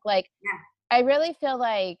really quick. Like, Yeah. I really feel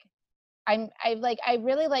like I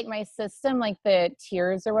really like my system, like the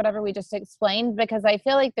tiers or whatever we just explained, because I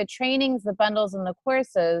feel like the trainings, the bundles and the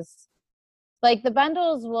courses, like the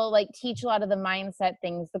bundles will like teach a lot of the mindset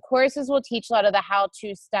things. The courses will teach a lot of the how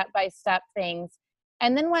to step-by-step things.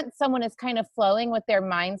 And then once someone is kind of flowing with their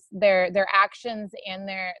minds, their actions and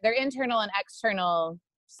their internal and external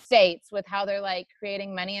states with how they're like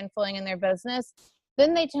creating money and flowing in their business,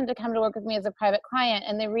 then they tend to come to work with me as a private client.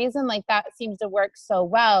 And the reason like that seems to work so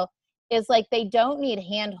well is like they don't need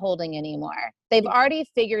hand holding anymore. They've already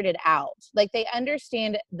figured it out. Like they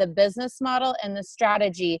understand the business model and the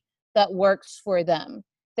strategy that works for them.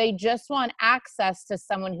 They just want access to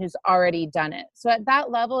someone who's already done it. So at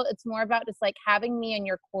that level, it's more about just like having me in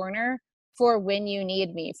your corner for when you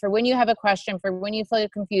need me, for when you have a question, for when you feel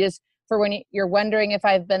confused, for when you're wondering if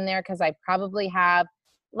I've been there, because I probably have.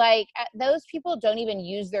 Like those people don't even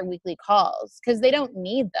use their weekly calls because they don't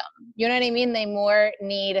need them. You know what I mean? They more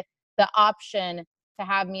need the option to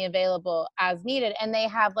have me available as needed. And they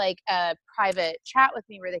have like a private chat with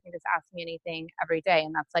me where they can just ask me anything every day.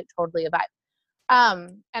 And that's like totally a vibe.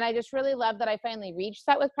 And I just really love that I finally reached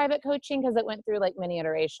that with private coaching because it went through like many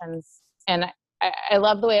iterations and I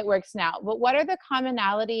love the way it works now. But what are the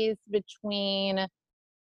commonalities between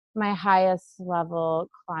my highest level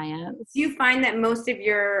clients? Do you find that most of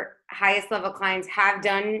your highest level clients have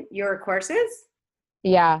done your courses?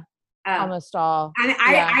 Yeah, Uh, almost all. I mean,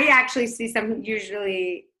 Yeah. I actually see some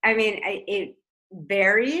usually, I mean, it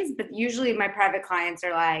varies, but usually my private clients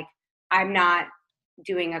are like, I'm not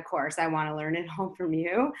doing a course. I want to learn it all from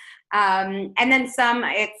you. And then some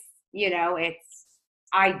it's,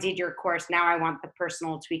 I did your course. Now I want the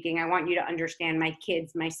personal tweaking. I want you to understand my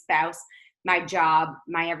kids, my spouse, my job,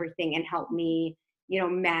 my everything, and help me,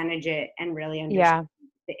 manage it and really understand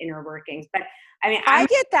the inner workings. But I mean, I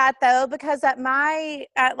get that though, because right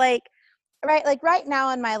now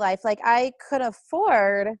in my life, like I could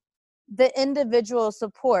afford the individual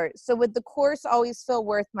support. So would the course always feel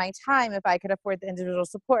worth my time if I could afford the individual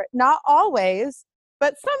support? Not always,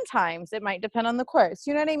 but sometimes it might depend on the course.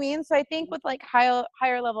 You know what I mean? So I think with like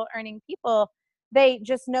higher level earning people, they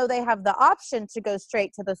just know they have the option to go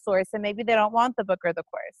straight to the source and maybe they don't want the book or the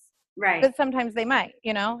course. right. But sometimes they might,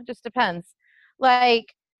 just depends. Like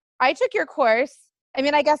I took your course. I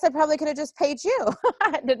mean, I guess I probably could have just paid you.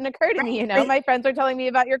 It didn't occur to me, Right. my friends are telling me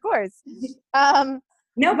about your course.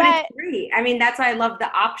 No, but it's great. I mean, that's why I love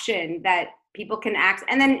the option that people can access.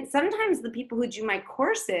 And then sometimes the people who do my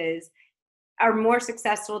courses are more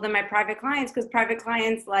successful than my private clients because private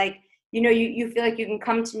clients, like, you feel like you can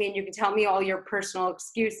come to me and you can tell me all your personal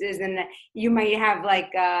excuses and that you might have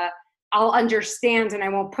like, I'll understand and I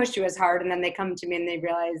won't push you as hard. And then they come to me and they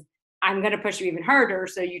realize I'm going to push you even harder.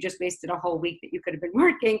 So you just wasted a whole week that you could have been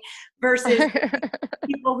working versus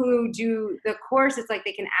people who do the course. It's like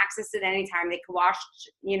they can access it anytime. They can watch,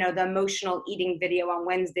 the emotional eating video on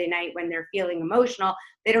Wednesday night when they're feeling emotional.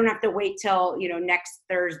 They don't have to wait till, next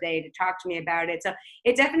Thursday to talk to me about it. So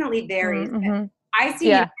it definitely varies. Mm-hmm. I see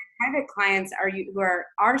private clients who are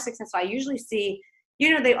successful. I usually see,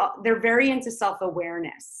 they're very into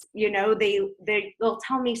self-awareness. They'll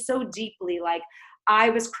tell me so deeply, like,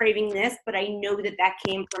 I was craving this, but I know that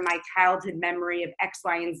came from my childhood memory of X,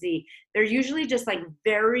 Y, and Z. They're usually just like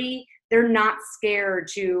they're not scared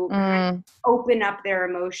to kind of open up their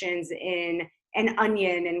emotions in an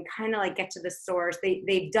onion and kind of like get to the source.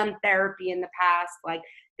 They've done therapy in the past. Like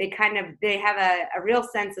they have a real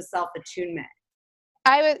sense of self-attunement.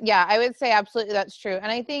 I would say absolutely that's true.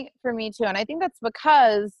 And I think for me too, and I think that's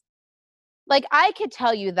because like I could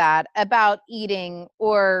tell you that about eating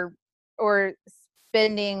or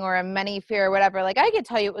spending or a money fear or whatever. Like I could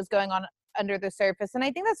tell you what was going on under the surface. And I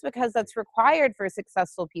think that's because that's required for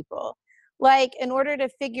successful people. Like in order to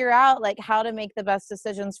figure out like how to make the best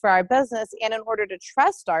decisions for our business and in order to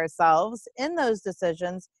trust ourselves in those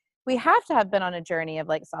decisions, we have to have been on a journey of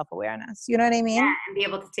like self-awareness. You know what I mean? Yeah, and be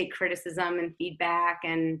able to take criticism and feedback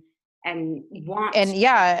and and want and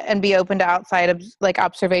and be open to outside of like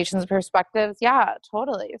observations, perspectives. Yeah,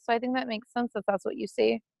 totally. So I think that makes sense if that's what you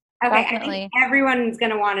see. Okay, Definitely. I think everyone's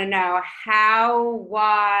going to want to know how,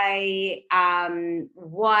 why,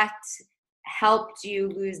 what helped you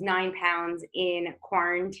lose 9 pounds in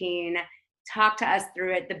quarantine. Talk to us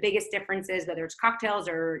through it. The biggest differences, whether it's cocktails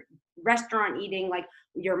or restaurant eating, like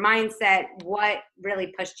your mindset, what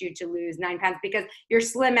really pushed you to lose 9 pounds? Because you're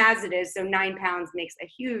slim as it is, so 9 pounds makes a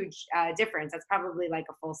huge difference. That's probably like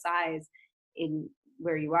a full size in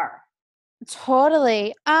where you are.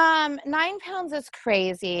 Totally. 9 pounds is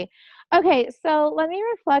crazy. Okay, so let me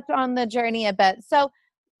reflect on the journey a bit. So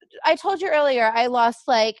I told you earlier I lost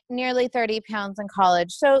like nearly 30 pounds in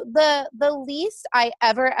college. So the least I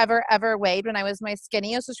ever weighed when I was my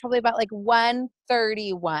skinniest was probably about like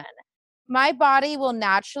 131. My body will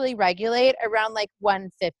naturally regulate around like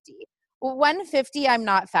 150. 150, I'm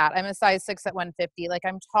not fat. I'm a size 6 at 150. Like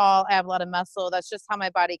I'm tall, I have a lot of muscle. That's just how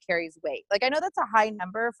my body carries weight. Like I know that's a high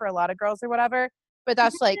number for a lot of girls or whatever, but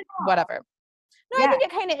that's like whatever. No, I Yeah. think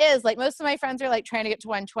it kind of is. Like most of my friends are like trying to get to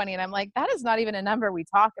 120 and I'm like, that is not even a number we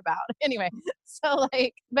talk about. Anyway, so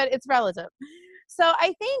like, but it's relative. So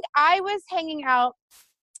I think I was hanging out.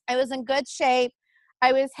 I was in good shape.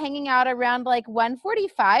 I was hanging out around like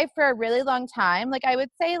 145 for a really long time. Like I would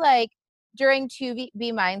say like during 2B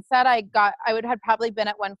mindset, I would have probably been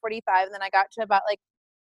at 145 and then I got to about like,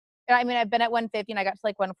 I mean, I've been at 150 and I got to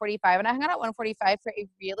like 145 and I hung out at 145 for a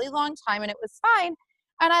really long time and it was fine.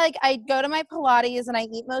 And I go to my Pilates and I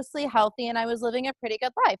eat mostly healthy and I was living a pretty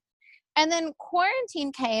good life. And then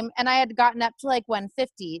quarantine came and I had gotten up to like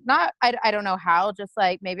 150. I don't know how, just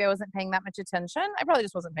like maybe I wasn't paying that much attention. I probably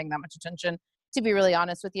just wasn't paying that much attention, to be really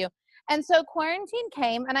honest with you. And so quarantine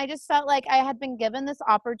came and I just felt like I had been given this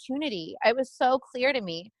opportunity. It was so clear to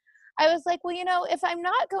me. I was like, well, if I'm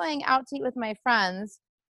not going out to eat with my friends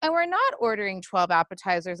and we're not ordering 12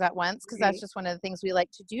 appetizers at once, because that's just one of the things we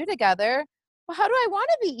like to do together, well, how do I want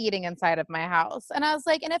to be eating inside of my house? And I was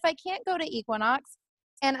like, and if I can't go to Equinox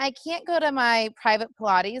and I can't go to my private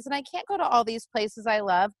Pilates and I can't go to all these places I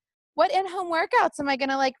love, what in-home workouts am I going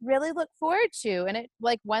to like really look forward to? And it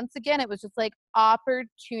like, once again, it was just like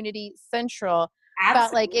opportunity central. Absolutely.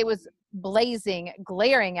 Felt like it was blazing,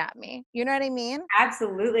 glaring at me. You know what I mean?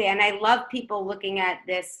 Absolutely. And I love people looking at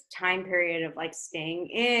this time period of like staying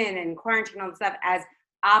in and quarantine and all this stuff as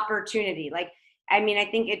opportunity. Like, I mean, I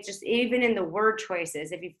think it's just even in the word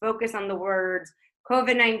choices, if you focus on the words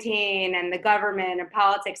COVID-19 and the government and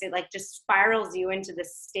politics, it like just spirals you into the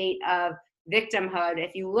state of victimhood.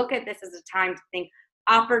 If you look at this as a time to think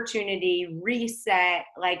opportunity, reset,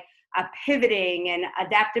 like a pivoting and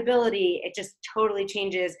adaptability, it just totally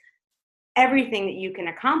changes everything that you can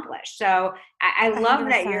accomplish. So I love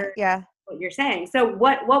that what you're saying. So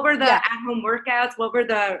what were the at-home workouts? What were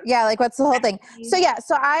the like what's the whole thing? So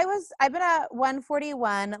I've been at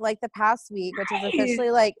 141 like the past week, which is officially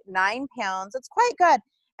like 9 pounds. It's quite good.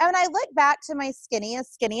 And when I look back to my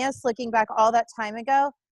skinniest, looking back all that time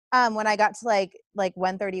ago, when I got to like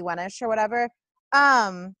 131ish or whatever,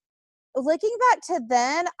 looking back to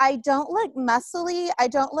then, I don't look muscly. I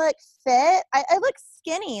don't look fit. I look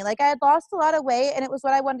skinny. Like I had lost a lot of weight and it was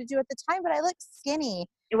what I wanted to do at the time, but I look skinny.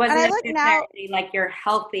 It wasn't necessarily like your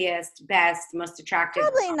healthiest, best, most attractive.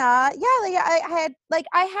 Probably not. Yeah,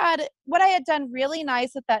 I had what I had done really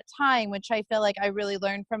nice at that time, which I feel like I really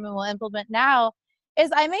learned from and will implement now,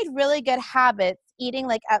 is I made really good habits eating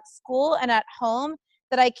like at school and at home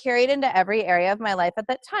that I carried into every area of my life at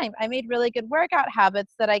that time. I made really good workout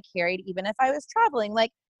habits that I carried even if I was traveling.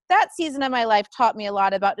 Like that season of my life taught me a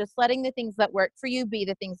lot about just letting the things that work for you be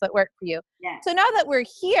the things that work for you. Yeah. So now that we're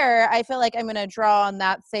here, I feel like I'm going to draw on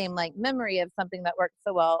that same like memory of something that worked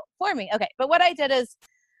so well for me. Okay. But what I did is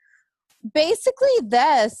basically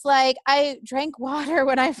this, like I drank water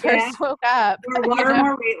when I first woke up. More water,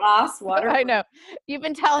 more weight loss, water. I know. You've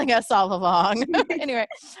been telling us all along. Anyway,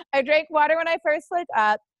 I drank water when I first woke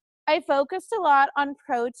up. I focused a lot on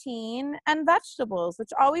protein and vegetables, which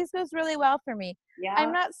always goes really well for me. Yeah.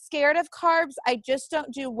 I'm not scared of carbs. I just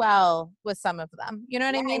don't do well with some of them. You know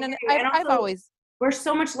what I mean? And I've always... We're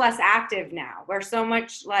so much less active now. We're so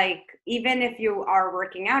much like, even if you are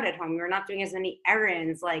working out at home, you're not doing as many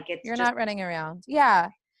errands. Like you're not running around. Yeah.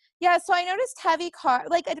 Yeah. So I noticed heavy carbs,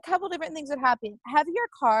 like a couple different things would happen. Heavier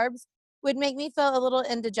carbs would make me feel a little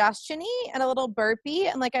indigestion-y and a little burpy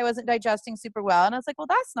and like I wasn't digesting super well. And I was like, well,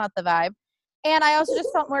 that's not the vibe. And I also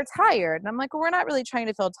just felt more tired. And I'm like, well, we're not really trying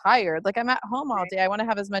to feel tired. Like I'm at home all day. I want to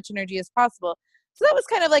have as much energy as possible. So that was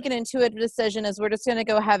kind of like an intuitive decision is we're just going to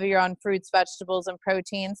go heavier on fruits, vegetables, and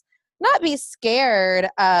proteins. not be scared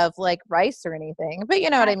of like rice or anything, but you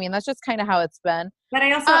know what I mean? That's just kind of how it's been. But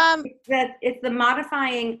I also, it's the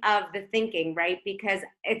modifying of the thinking, right? Because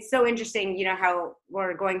it's so interesting, you know, how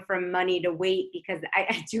we're going from money to weight, because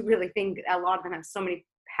I do really think a lot of them have so many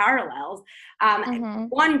parallels.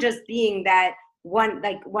 One just being that one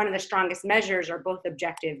of the strongest measures are both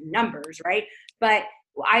objective numbers, right? But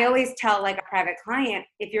I always tell like a private client,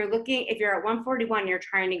 if you're at 141, you're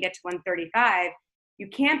trying to get to 135, you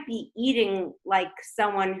can't be eating like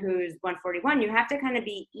someone who's 141. You have to kind of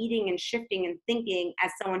be eating and shifting and thinking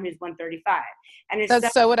as someone who's 135. And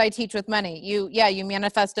that's so what I teach with money. You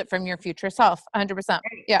manifest it from your future self, 100%. Right.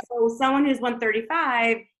 Yeah. So someone who's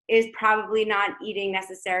 135 is probably not eating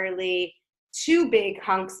necessarily 2 big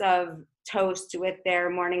hunks of toast with their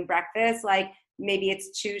morning breakfast. Like maybe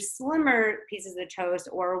it's 2 slimmer pieces of toast,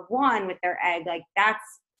 or 1 with their egg. Like that's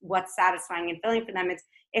what's satisfying and filling for them. It's,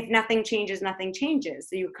 if nothing changes, nothing changes.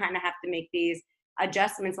 So you kind of have to make these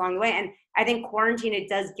adjustments along the way. And I think quarantine, it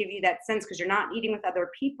does give you that sense, because you're not eating with other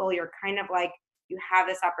people. You're kind of like, you have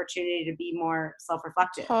this opportunity to be more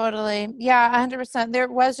self-reflective. Totally. Yeah, 100%. There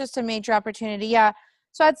was just a major opportunity. Yeah.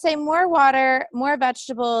 So I'd say more water, more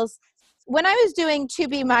vegetables. When I was doing To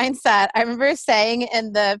Be Mindset, I remember saying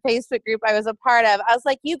in the Facebook group I was a part of, I was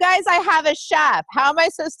like, you guys, I have a chef. How am I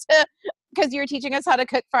supposed to, because you were teaching us how to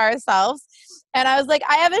cook for ourselves. And I was like,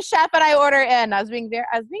 I have a chef and I order in. I was being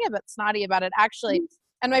a bit snotty about it, actually.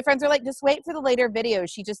 And my friends were like, just wait for the later videos.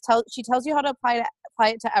 She tells you how to apply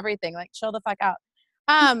it to everything. Like, chill the fuck out.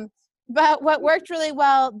 But what worked really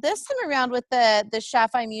well this time around with the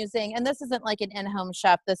chef I'm using, and this isn't like an in-home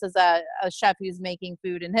chef, this is a chef who's making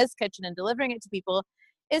food in his kitchen and delivering it to people,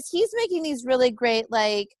 is he's making these really great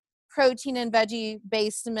like protein and veggie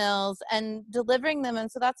based meals and delivering them. And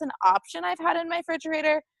so that's an option I've had in my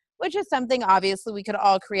refrigerator, which is something obviously we could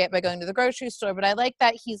all create by going to the grocery store. But I like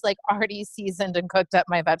that he's like already seasoned and cooked up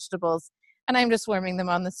my vegetables, and I'm just warming them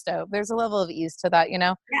on the stove. There's a level of ease to that, you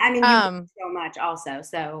know? Yeah, I mean, you do so much also.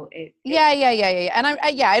 So yeah. And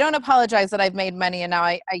I don't apologize that I've made money and now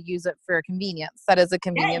I use it for convenience. That is a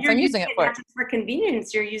convenience I'm using it for. Not just for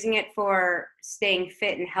convenience, you're using it for staying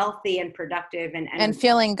fit and healthy and productive and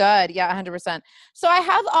feeling good. Yeah, 100%. So I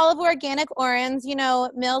have Olive Organic Orange, you know,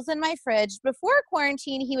 meals in my fridge. Before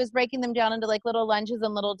quarantine, he was breaking them down into like little lunches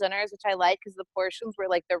and little dinners, which I like because the portions were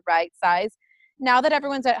like the right size. Now that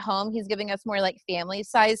everyone's at home, he's giving us more like family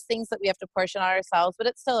size things that we have to portion out ourselves, but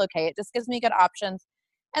it's still okay. It just gives me good options.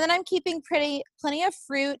 And then I'm keeping plenty of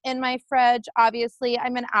fruit in my fridge. Obviously,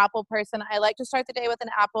 I'm an apple person. I like to start the day with an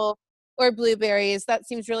apple or blueberries. That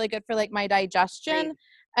seems really good for like my digestion. Great.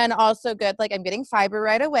 And also good, like I'm getting fiber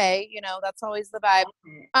right away. You know, that's always the vibe.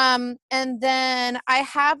 And then I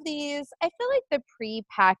have these, I feel like the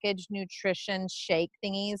pre-packaged nutrition shake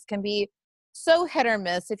thingies can be so hit or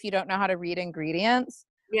miss if you don't know how to read ingredients.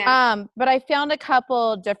 Yeah. But I found a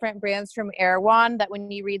couple different brands from Erewhon that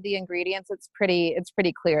when you read the ingredients, it's pretty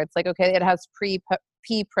clear. It's like, okay, it has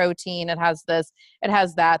pea protein, it has this, it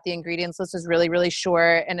has that. The ingredients list is really, really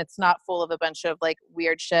short, and it's not full of a bunch of like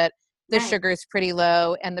weird shit. The sugar is pretty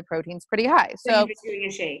low and the protein's pretty high. So you've been doing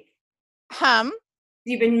a shake.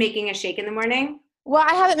 You've been making a shake in the morning? Well,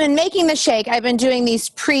 I haven't been making the shake. I've been doing these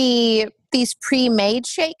pre-made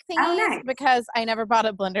shake thingies because I never bought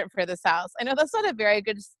a blender for this house. I know that's not a very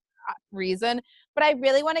good reason, but I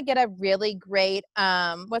really want to get a really great,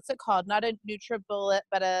 what's it called? Not a NutriBullet,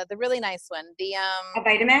 but the really nice one. A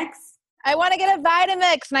Vitamix? I want to get a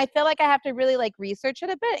Vitamix, and I feel like I have to really like research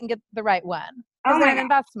it a bit and get the right one. It's an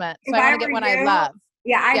investment, so I want to get one I love.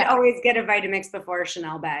 Yeah, I'd always get a Vitamix before a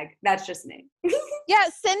Chanel bag. That's just me. Yeah,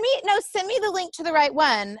 send me the link to the right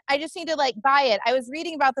one. I just need to like buy it. I was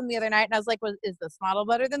reading about them the other night and I was like, well, is this model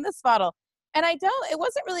better than this model? And it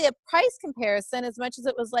wasn't really a price comparison as much as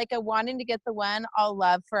it was like a wanting to get the one I'll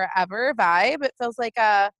love forever vibe. It feels like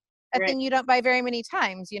a thing you don't buy very many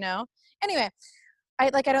times, you know? Anyway, I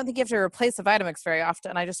don't think you have to replace a Vitamix very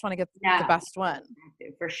often. I just want to get the best one.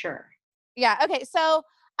 For sure. Yeah. Okay. So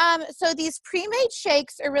these pre-made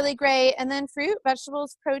shakes are really great. And then fruit,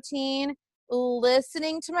 vegetables, protein,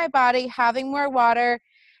 listening to my body, having more water.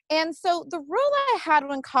 And so the rule I had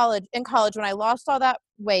in college when I lost all that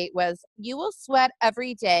weight was you will sweat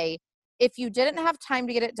every day. If you didn't have time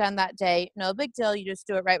to get it done that day, no big deal. You just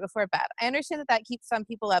do it right before bed. I understand that keeps some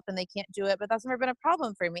people up and they can't do it, but that's never been a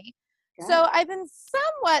problem for me. So I've been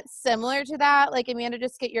somewhat similar to that. Like, Amanda,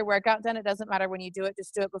 just get your workout done. It doesn't matter when you do it.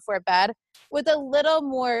 Just do it before bed with a little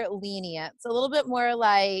more lenience, a little bit more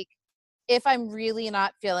like if I'm really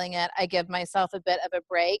not feeling it, I give myself a bit of a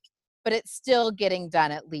break, but it's still getting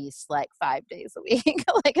done at least like 5 days a week.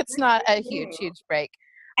 Like it's not a huge break.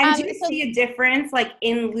 And do you see a difference like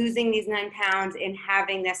in losing these 9 pounds, in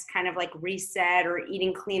having this kind of like reset or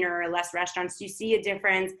eating cleaner or less restaurants? Do you see a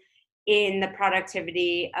difference in the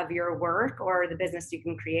productivity of your work or the business you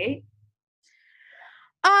can create?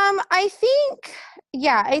 I think,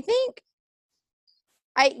 yeah, I think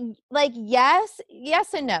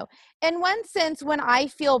yes and no. In one sense, when I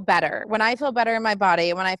feel better in my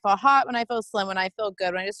body, when I feel hot, when I feel slim, when I feel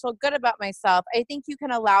good, when I just feel good about myself, I think you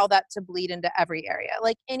can allow that to bleed into every area.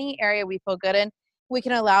 Like any area we feel good in, we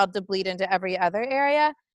can allow it to bleed into every other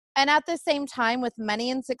area. And at the same time, with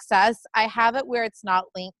money and success, I have it where it's not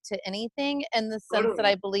linked to anything, in the sense that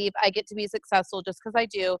I believe I get to be successful just because I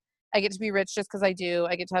do. I get to be rich just because I do.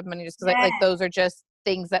 I get to have money just because those are just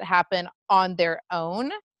things that happen on their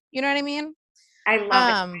own. You know what I mean? I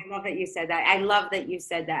love it. I love that you said that. I love that you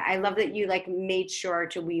said that. I love that you like made sure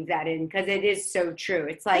to weave that in, because it is so true.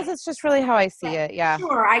 It's like, it's just really how I see it. Yeah.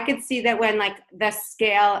 Sure. I could see that when like the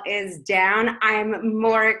scale is down, I'm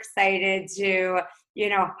more excited to,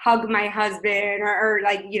 hug my husband or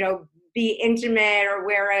like, be intimate or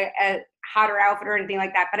wear a hotter outfit or anything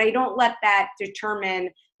like that. But I don't let that determine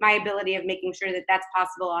my ability of making sure that that's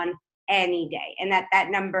possible on any day, and that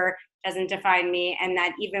number doesn't define me, and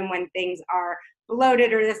that even when things are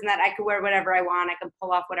bloated or this and that, I can wear whatever I want, I can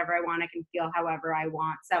pull off whatever I want, I can feel however I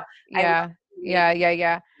want. So yeah.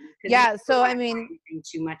 So I mean,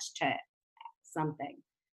 too much to something.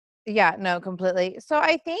 Yeah, no, completely. So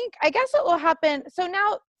I guess what will happen. So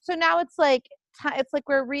now it's like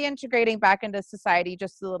we're reintegrating back into society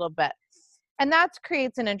just a little bit, and that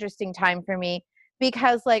creates an interesting time for me.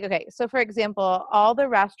 Because like, okay, so for example, all the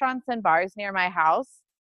restaurants and bars near my house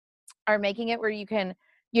are making it where you can,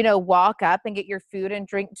 walk up and get your food and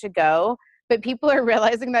drink to go. But people are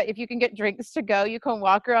realizing that if you can get drinks to go, you can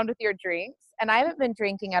walk around with your drinks. And I haven't been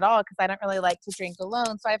drinking at all because I don't really like to drink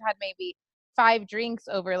alone. So I've had maybe 5 drinks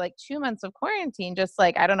over like 2 months of quarantine. Just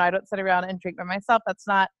like, I don't know, I don't sit around and drink by myself. That's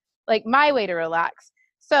not like my way to relax.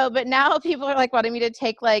 So, but now people are like wanting me to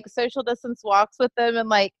take like social distance walks with them and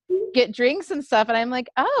like get drinks and stuff. And I'm like,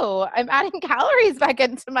 oh, I'm adding calories back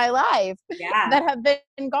into my life that have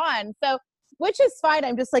been gone. So, which is fine.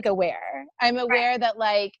 I'm just like aware. I'm aware that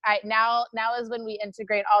like now is when we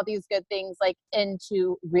integrate all these good things like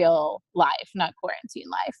into real life, not quarantine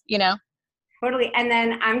life, Totally. And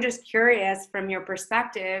then I'm just curious from your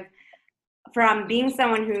perspective, from being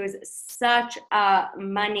someone who's such a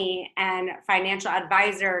money and financial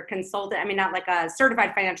advisor consultant. I mean, not like a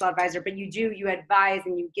certified financial advisor, but you advise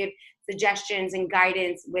and you give suggestions and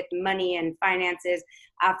guidance with money and finances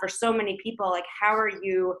for so many people. Like, how are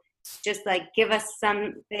you, just like give us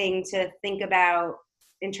something to think about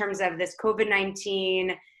in terms of this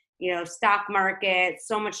COVID-19, stock market,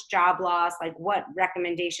 so much job loss. Like, what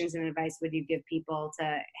recommendations and advice would you give people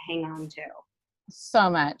to hang on to? So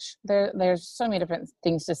much. There's so many different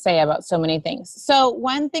things to say about so many things. So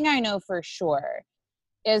one thing I know for sure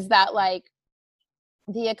is that like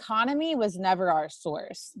the economy was never our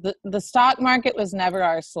source. The stock market was never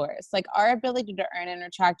our source. Like our ability to earn and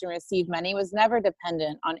attract and receive money was never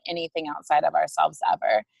dependent on anything outside of ourselves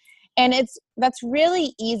ever. And that's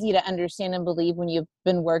really easy to understand and believe when you've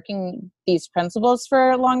been working these principles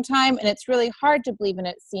for a long time. And it's really hard to believe, and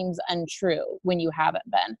it seems untrue when you haven't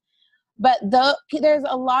been. But there's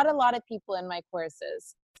a lot of people in my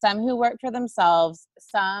courses, some who work for themselves,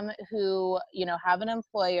 some who, have an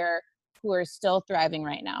employer, who are still thriving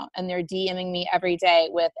right now. And they're DMing me every day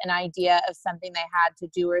with an idea of something they had to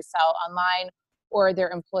do or sell online, or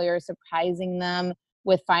their employer surprising them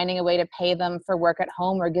with finding a way to pay them for work at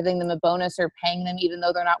home, or giving them a bonus, or paying them even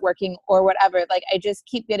though they're not working, or whatever. Like I just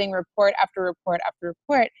keep getting report after report after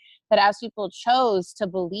report that as people chose to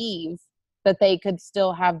believe that they could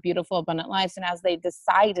still have beautiful, abundant lives, and as they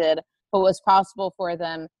decided what was possible for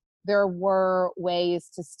them, there were ways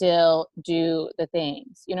to still do the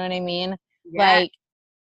things. You know what I mean? Yeah. Like,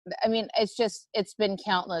 I mean, it's been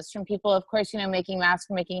countless from people, of course, making masks,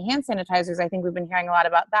 making hand sanitizers. I think we've been hearing a lot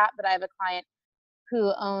about that, but I have a client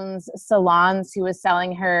who owns salons who was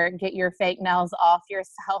selling her get your fake nails off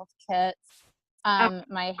yourself kits. I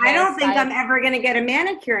don't think I'm ever going to get a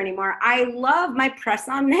manicure anymore. I love my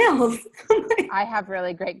press-on nails. I have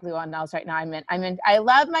really great glue-on nails right now. I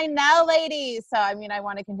love my nail lady. So, I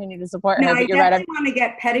want to continue to support her. But you're right. I want to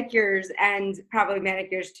get pedicures and probably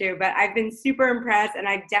manicures too. But I've been super impressed, and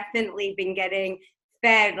I've definitely been getting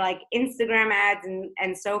fed like Instagram ads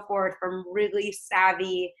and so forth from really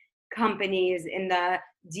savvy companies in the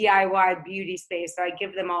DIY beauty space. So I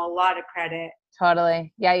give them all a lot of credit.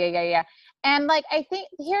 Totally. Yeah. And like, I think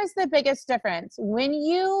here's the biggest difference. When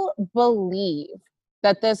you believe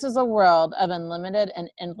that this is a world of unlimited and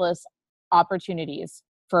endless opportunities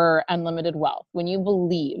for unlimited wealth, when you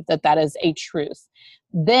believe that that is a truth,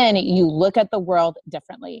 then you look at the world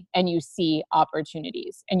differently and you see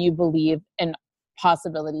opportunities and you believe in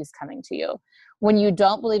possibilities coming to you. When you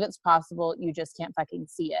don't believe it's possible, you just can't fucking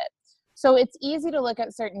see it. So it's easy to look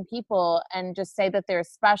at certain people and just say that they're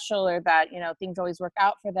special, or that, you know, things always work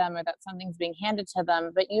out for them, or that something's being handed to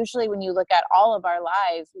them. But usually when you look at all of our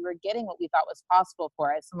lives, we were getting what we thought was possible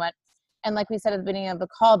for us. And like we said at the beginning of the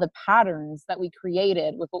call, the patterns that we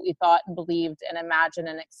created with what we thought and believed and imagined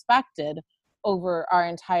and expected over our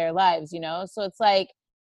entire lives, you know? So it's like,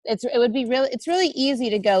 it's really easy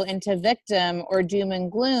to go into victim or doom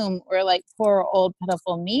and gloom or like poor old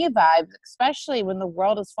pitiful me vibes, especially when the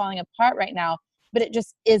world is falling apart right now, but it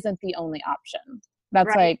just isn't the only option. That's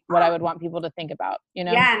right. like what I would want people to think about, you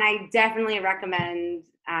know? Yeah. And I definitely recommend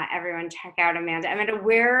everyone check out Amanda. Amanda,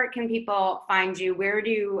 where can people find you? Where do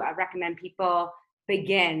you recommend people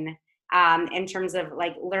begin in terms of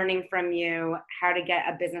like learning from you, how to get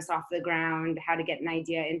a business off the ground, how to get an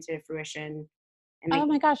idea into fruition? Oh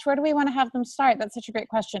my gosh, where do we want to have them start? That's such a great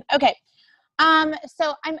question. Okay.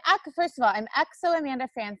 So first of all, I'm Exo Amanda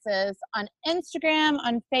Frances on Instagram,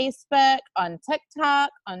 on Facebook, on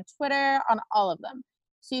TikTok, on Twitter, on all of them.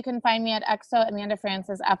 So you can find me at Exo Amanda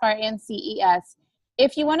Frances, FRANCES.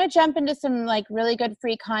 If you want to jump into some like really good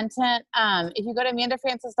free content, if you go to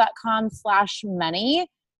amandafrances.com/money,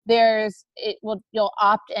 you'll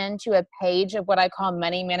opt into a page of what I call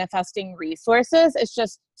money manifesting resources. It's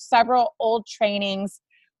just several old trainings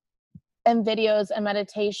and videos and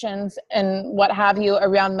meditations and what have you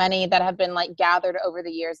around money that have been like gathered over the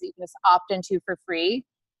years that you can just opt into for free.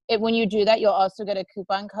 When you do that, you'll also get a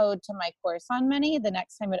coupon code to my course on money the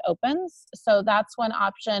next time it opens. So that's one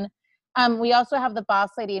option. We also have the Boss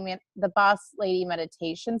Lady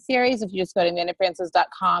Meditation series. If you just go to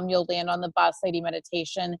amandafrances.com, you'll land on the Boss Lady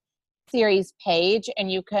Meditation series page,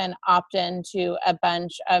 and you can opt into a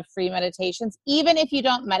bunch of free meditations. Even if you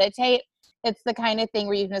don't meditate, it's the kind of thing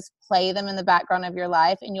where you can just play them in the background of your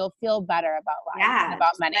life, and you'll feel better about life and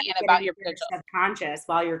about money and about your potential. Subconscious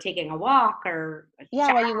while you're taking a walk or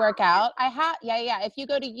while you work out. If you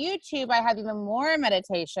go to YouTube, I have even more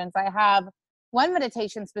meditations. I have one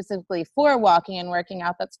meditation specifically for walking and working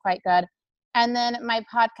out that's quite good. And then my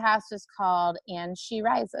podcast is called And She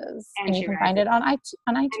Rises. And you can find it on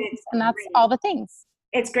iTunes. And that's all the things.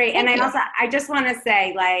 It's great. And I just want to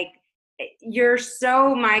say, like, you're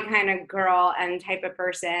so my kind of girl and type of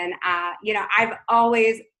person. You know, I've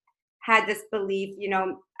always had this belief, you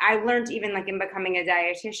know, I learned even like in becoming a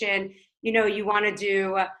dietitian, you know, you want to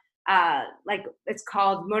do like it's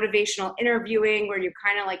called motivational interviewing, where you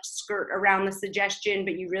kind of like skirt around the suggestion,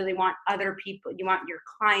 but you really want other people, you want your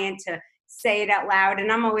client to say it out loud.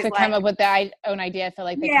 And I'm always come up with their own idea. I feel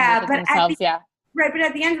like they come up with themselves. Right. But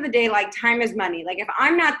at the end of the day, like, time is money. Like, if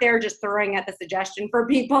I'm not there just throwing at the suggestion for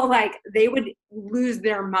people, like, they would lose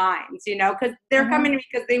their minds, you know, because they're coming to me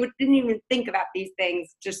because didn't even think about these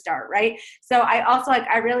things to start. Right. So I also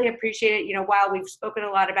I really appreciate it. You know, while we've spoken a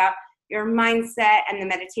lot about your mindset and the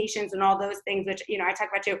meditations and all those things, which, you know, I talk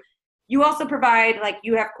about too, you also provide, like,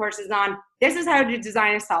 you have courses on, this is how to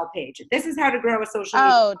design a sell page. This is how to grow a social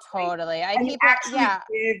media. Oh, totally. I keep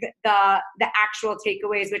give the actual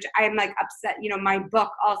takeaways, which I'm like upset. You know, my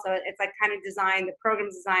book also, it's like kind of designed, the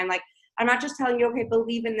program's designed. Like, I'm not just telling you, okay,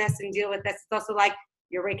 believe in this and deal with this. It's also like,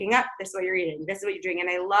 you're waking up, this is what you're eating, this is what you're doing. And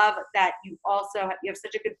I love that you have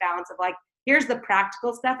such a good balance of like, here's the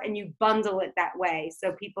practical stuff, and you bundle it that way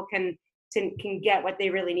so people can get what they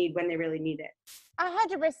really need when they really need it.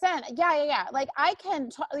 100%. Yeah. Like I can,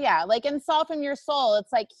 like in Soften Your Soul,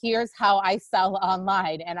 it's like, here's how I sell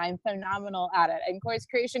online, and I'm phenomenal at it. And Course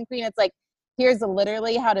Creation Queen, it's like, here's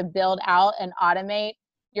literally how to build out and automate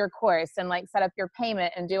your course and like set up your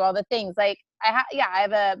payment and do all the things. Like I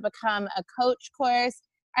have a Become a Coach course.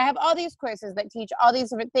 I have all these courses that teach all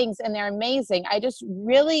these different things, and they're amazing. I just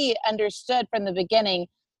really understood from the beginning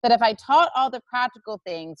that if I taught all the practical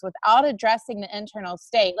things without addressing the internal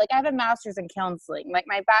state, like I have a master's in counseling, like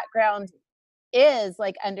my background is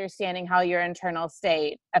like understanding how your internal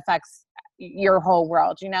state affects your whole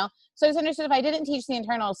world, you know? So I just understood if I didn't teach the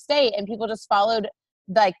internal state and people just followed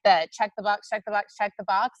like the check the box, right,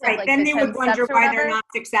 like then they would wonder why they're not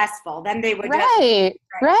successful. Then they would right.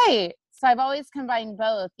 So I've always combined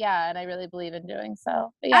both. Yeah. And I really believe in doing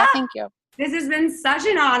so. But yeah, thank you. This has been such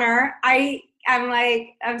an honor. I'm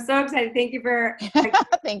so excited. Thank you for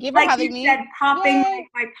thank you for having me. Like you said, popping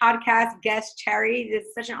my podcast guest, Cherry.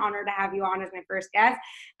 It's such an honor to have you on as my first guest.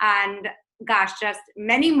 And gosh, just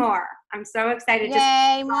many more. I'm so excited.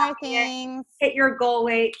 Yay, more things. Hit your goal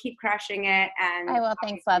weight, keep crushing it. And I will.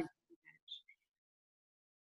 Thanks, love.